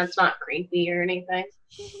 That's not creepy or anything.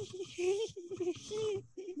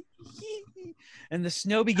 And the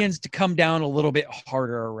snow begins to come down a little bit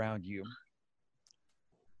harder around you.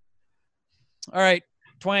 All right,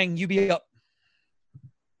 Twang, you be up.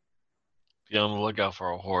 Be on the lookout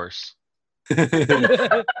for a horse.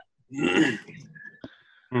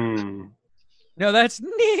 Hmm. No, that's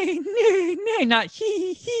nee, nee, nee, not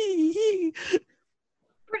he.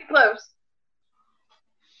 Pretty close.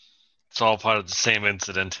 It's all part of the same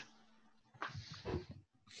incident.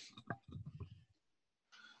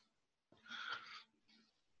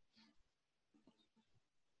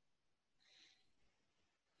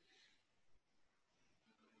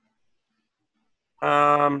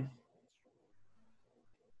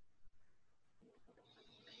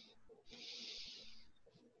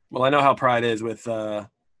 Well, I know how Pride is with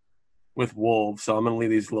wolves, so I'm gonna leave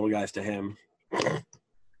these little guys to him. I'm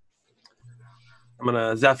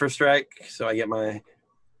gonna Zephyr Strike, so I get my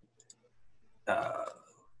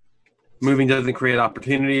moving doesn't create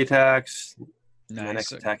opportunity attacks. Nice. My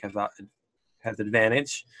next attack has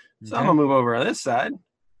advantage, so Okay. I'm gonna move over on this side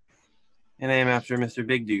and aim after Mr.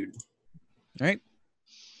 Big Dude. All right.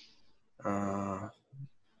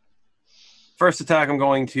 First attack, I'm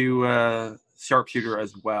going to sharpshooter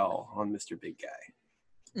as well on Mr. Big Guy.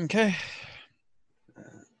 Okay.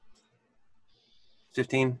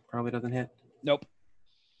 15 probably doesn't hit. Nope.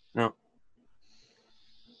 No.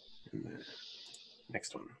 And the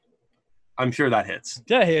next one. I'm sure that hits.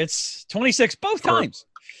 That hits 26 both times.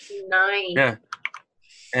 9. Yeah.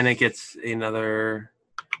 And it gets another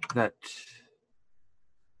that.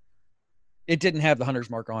 It didn't have the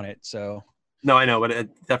hunter's mark on it, so. No, I know, but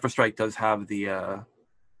Zephyr Strike does have the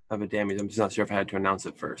have a damage. I'm just not sure if I had to announce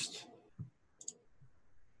it first.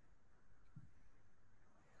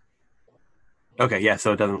 Okay, yeah,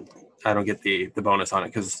 so it doesn't. I don't get the bonus on it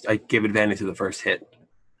because I give advantage to the first hit.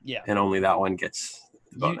 Yeah. And only that one gets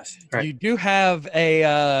the bonus. Right. You do have a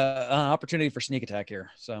an opportunity for sneak attack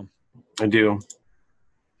here, so. I do.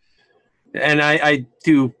 And I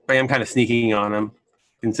am kind of sneaking on him,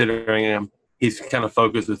 considering he's kind of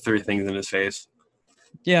focused with 3 things in his face.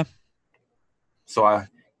 Yeah. So I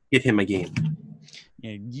get him again.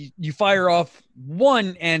 You fire off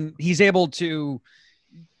one, and he's able to.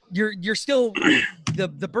 You're still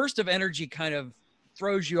the burst of energy kind of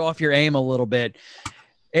throws you off your aim a little bit.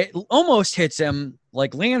 It almost hits him,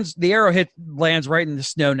 like the arrow lands right in the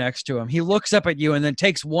snow next to him. He looks up at you and then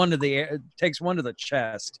takes one to the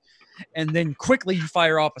chest, and then quickly you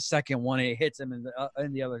fire off a second one and it hits him in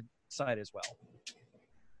the other side as well.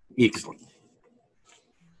 Excellent.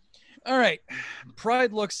 All right,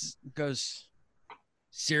 Pride goes,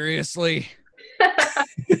 seriously.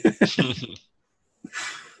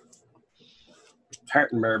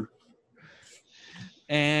 Hartenberg.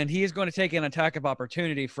 And he is going to take an attack of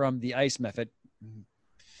opportunity from the ice method.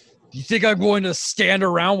 You think I'm going to stand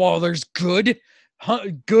around while there's good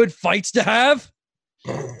fights to have?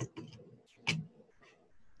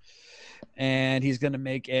 And he's going to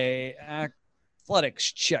make a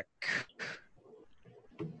athletics check.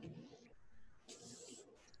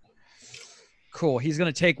 Cool. He's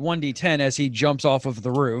going to take 1d10 as he jumps off of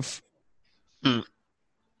the roof.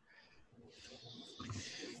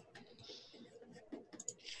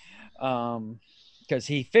 Because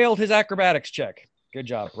he failed his acrobatics check. Good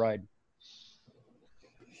job, Pride.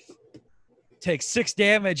 Takes 6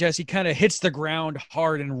 damage as he kind of hits the ground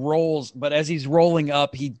hard and rolls, but as he's rolling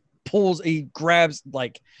up, he grabs,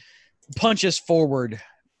 punches forward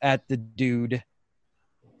at the dude.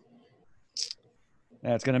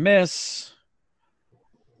 That's gonna miss.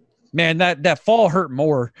 Man, that fall hurt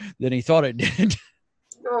more than he thought it did.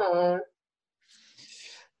 Oh.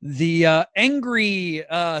 The angry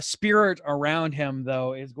spirit around him,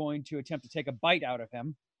 though, is going to attempt to take a bite out of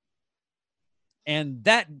him. And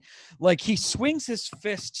that, he swings his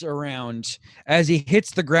fists around as he hits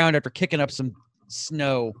the ground after kicking up some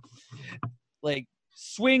snow.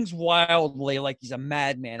 Swings wildly like he's a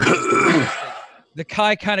madman. The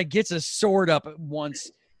Kai kind of gets his sword up at once.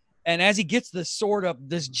 And as he gets the sword up,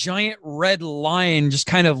 this giant red lion just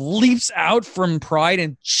kind of leaps out from Pride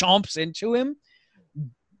and chomps into him,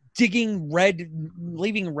 leaving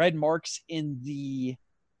red marks in the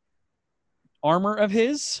armor of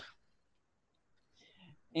his.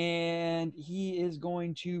 And he is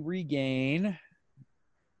going to regain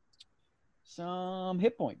some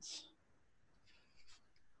hit points.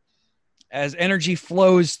 as energy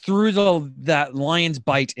flows through that lion's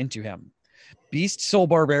bite into him. Beast soul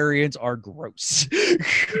barbarians are gross.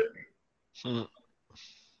 The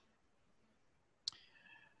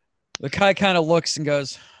guy kind of looks and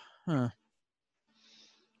goes, huh.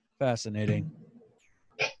 Fascinating.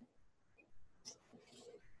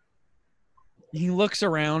 He looks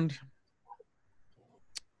around.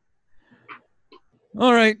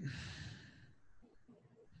 All right.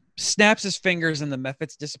 Snaps his fingers and the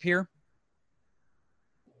mephits disappear.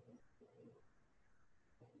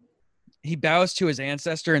 He bows to his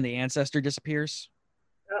ancestor and the ancestor disappears.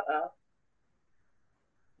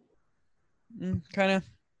 Kind of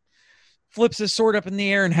flips his sword up in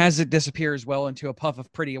the air and has it disappear as well into a puff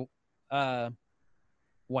of pretty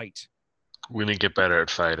white. We need to get better at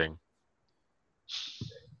fighting.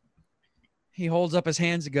 He holds up his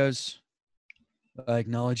hands and goes, I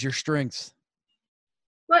acknowledge your strength.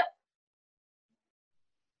 What?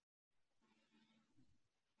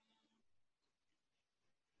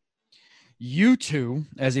 You two,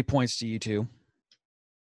 as he points to you two,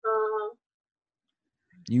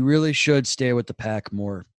 you really should stay with the pack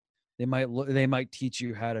more. They might teach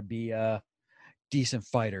you how to be decent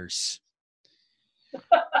fighters.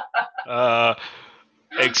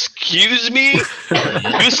 Excuse me?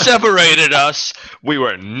 You separated us. We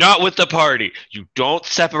were not with the party. You don't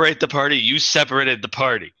separate the party. You separated the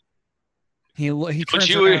party. He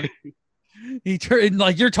turns around. He turned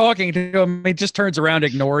like you're talking to him. He just turns around,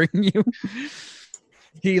 ignoring you.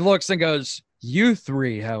 He looks and goes, "You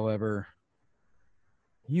three, however,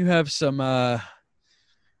 you have some.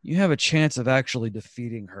 You have a chance of actually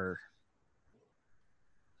defeating her.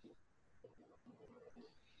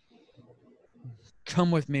 Come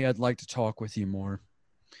with me. I'd like to talk with you more."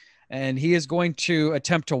 And he is going to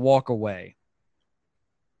attempt to walk away.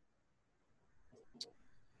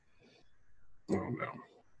 Oh, no.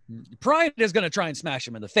 Pride is going to try and smash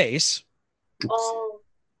him in the face. Oh.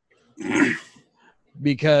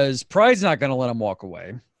 Because Pride's not going to let him walk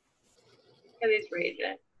away. Because he's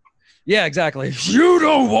raging. Yeah, exactly. You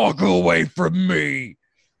don't walk away from me.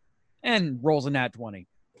 And rolls a nat 20.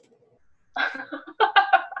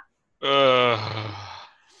 As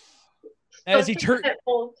he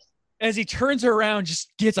turns around,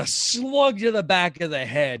 just gets a slug to the back of the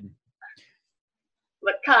head.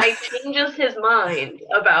 But Kai changes his mind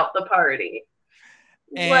about the party.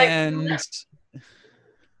 And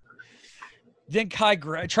then Kai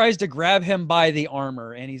tries to grab him by the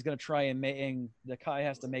armor, and he's going to try and the Kai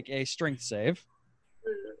has to make a strength save.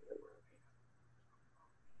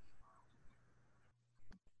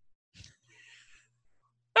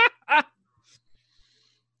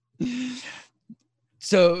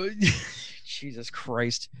 So, Jesus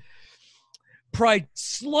Christ. Pride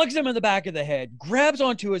slugs him in the back of the head, grabs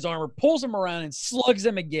onto his armor, pulls him around, and slugs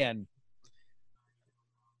him again.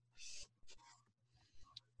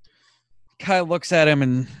 Kai looks at him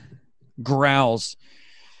and growls.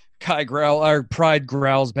 Pride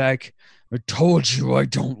growls back, "I told you I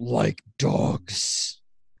don't like dogs."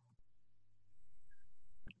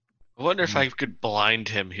 I wonder if I could blind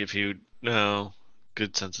him if he would. No.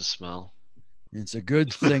 Good sense of smell. It's a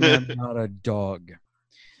good thing I'm not a dog.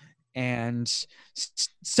 And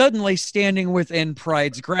suddenly standing within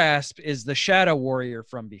Pride's grasp is the Shadow Warrior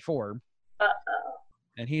from before. Uh-oh.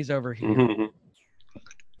 And he's over here.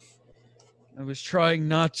 I was trying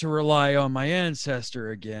not to rely on my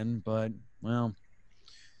ancestor again, but, well.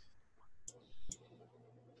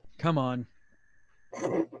 Come on.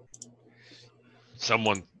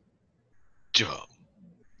 Someone dumb.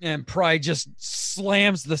 And Pride just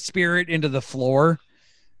slams the spirit into the floor,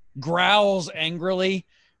 growls angrily,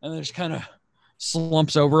 and then just kind of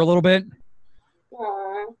slumps over a little bit.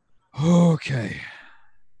 Aww. Okay.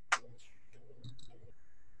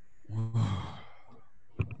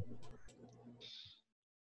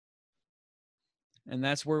 And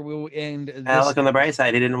that's where we'll end this. Look on the bright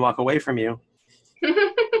side. He didn't walk away from you.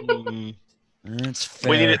 That's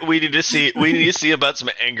fair. We need to see about some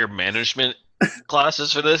anger management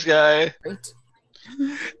classes for this guy.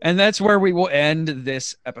 And that's where we will end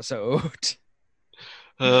this episode.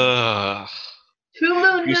 2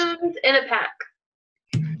 moons in a pack.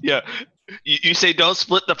 Yeah. You say don't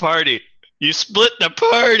split the party. You split the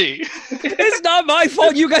party. It's not my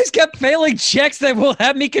fault. You guys kept failing checks that will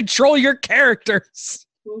have me control your characters.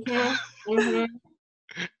 Mm-hmm. Mm-hmm.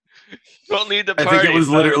 Don't need the party. I think it was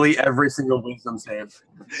literally every single wisdom save.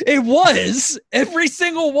 It was. Every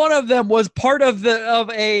single one of them was part of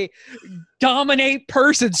a dominate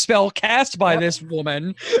person spell cast by this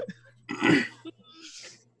woman.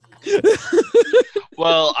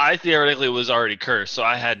 Well, I theoretically was already cursed, so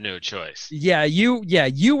I had no choice. Yeah,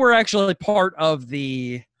 you were actually part of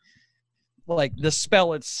the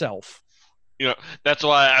spell itself. You know, that's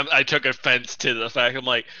why I took offense to the fact. I'm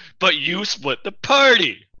like, but you split the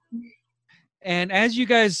party. And as you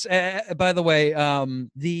guys, by the way,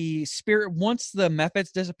 the spirit, once the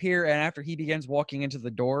Mephits disappear and after he begins walking into the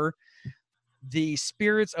door, the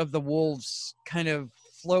spirits of the wolves kind of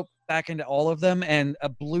float back into all of them, and a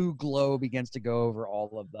blue glow begins to go over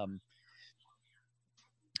all of them.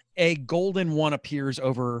 A golden one appears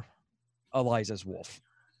over Eliza's wolf.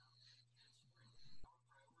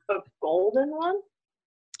 A golden one?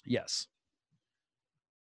 Yes.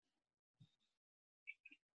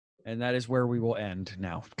 And that is where we will end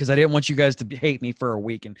now, because I didn't want you guys to hate me for a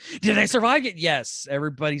week. And did I survive it? Yes.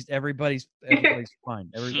 Everybody's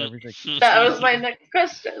fine. Everything. That was my next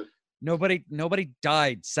question. Nobody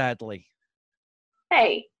died, sadly.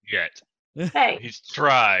 Hey. Yet. Hey. He's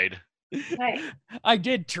tried. Hey. I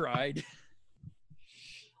did tried.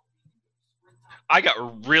 I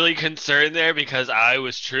got really concerned there because I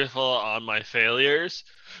was truthful on my failures.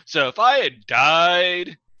 So if I had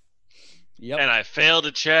died and I failed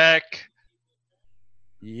to check.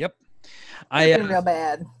 Yep. Real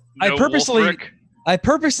bad. No I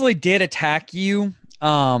purposely did attack you.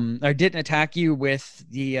 I didn't attack you with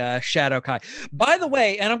the Shadow Kai. By the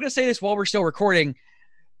way, and I'm going to say this while we're still recording.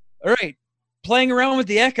 All right, playing around with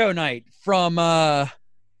the Echo Knight from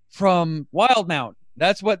Wildmount.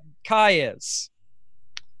 That's what Kai is.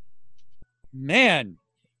 Man,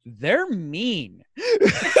 they're mean.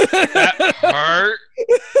 That hurt.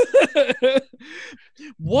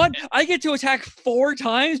 What? I get to attack 4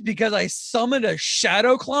 times because I summoned a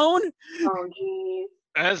shadow clone? Oh, geez.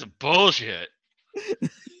 That's bullshit.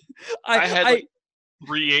 I had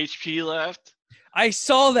 3 HP left. I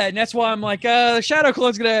saw that, and that's why I'm like, the shadow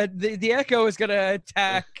clone's the Echo is gonna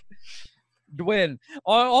attack Dwin.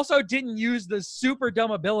 I also didn't use the super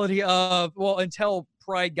dumb ability of, until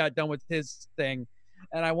Pride got done with his thing,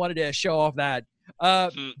 and I wanted to show off that.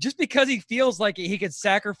 Just because he feels like he could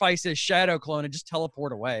sacrifice his shadow clone and just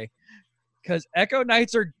teleport away. Because Echo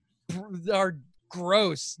Knights are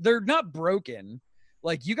gross. They're not broken.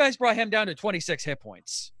 Like, you guys brought him down to 26 hit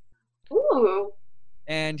points. Ooh.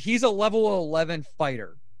 And he's a level 11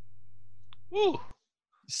 fighter. Ooh.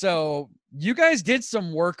 So you guys did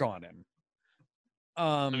some work on him.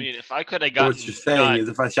 I mean, if I could have gotten... What you're saying is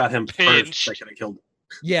if I shot him first, I could have killed him.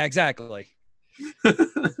 Yeah, exactly.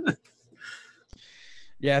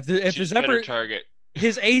 Yeah, if the Zephyr target.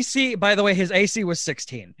 His AC, by the way, his AC was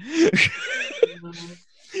 16.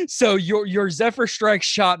 So your Zephyr Strike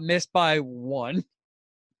shot missed by 1.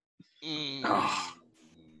 Oh.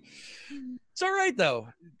 It's all right though.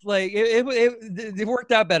 Like it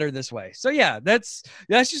worked out better this way. So yeah, that's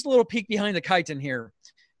just a little peek behind the kites in here.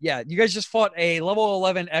 Yeah, you guys just fought a level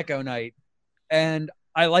 11 Echo Knight, and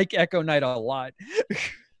I like Echo Knight a lot.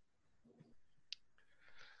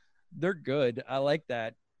 They're good. I like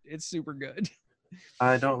that. It's super good.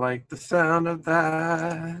 I don't like the sound of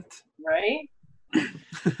that. Right?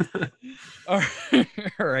 All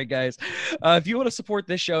right, guys. If you want to support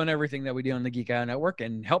this show and everything that we do on the Geek Out Network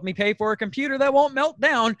and help me pay for a computer that won't melt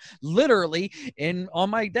down literally on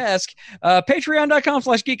my desk,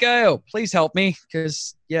 patreon.com/geekio. Please help me,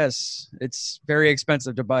 because yes, it's very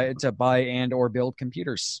expensive to buy and or build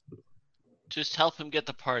computers. Just help him get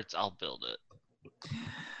the parts. I'll build it.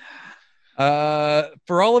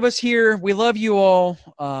 For all of us here, we love you all.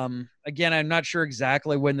 Again, I'm not sure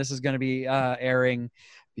exactly when this is going to be airing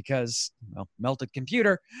because, melted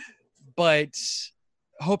computer, but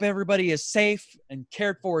hope everybody is safe and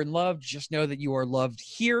cared for and loved. Just know that you are loved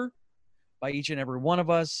here by each and every one of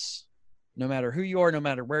us, no matter who you are, no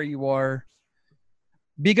matter where you are.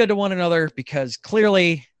 Be good to one another, because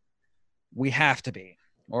clearly we have to be,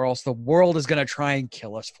 or else the world is going to try and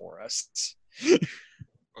kill us for us.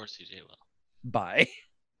 Or CJ will. Bye.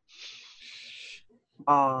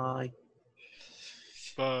 Bye.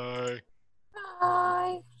 Bye.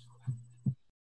 Bye.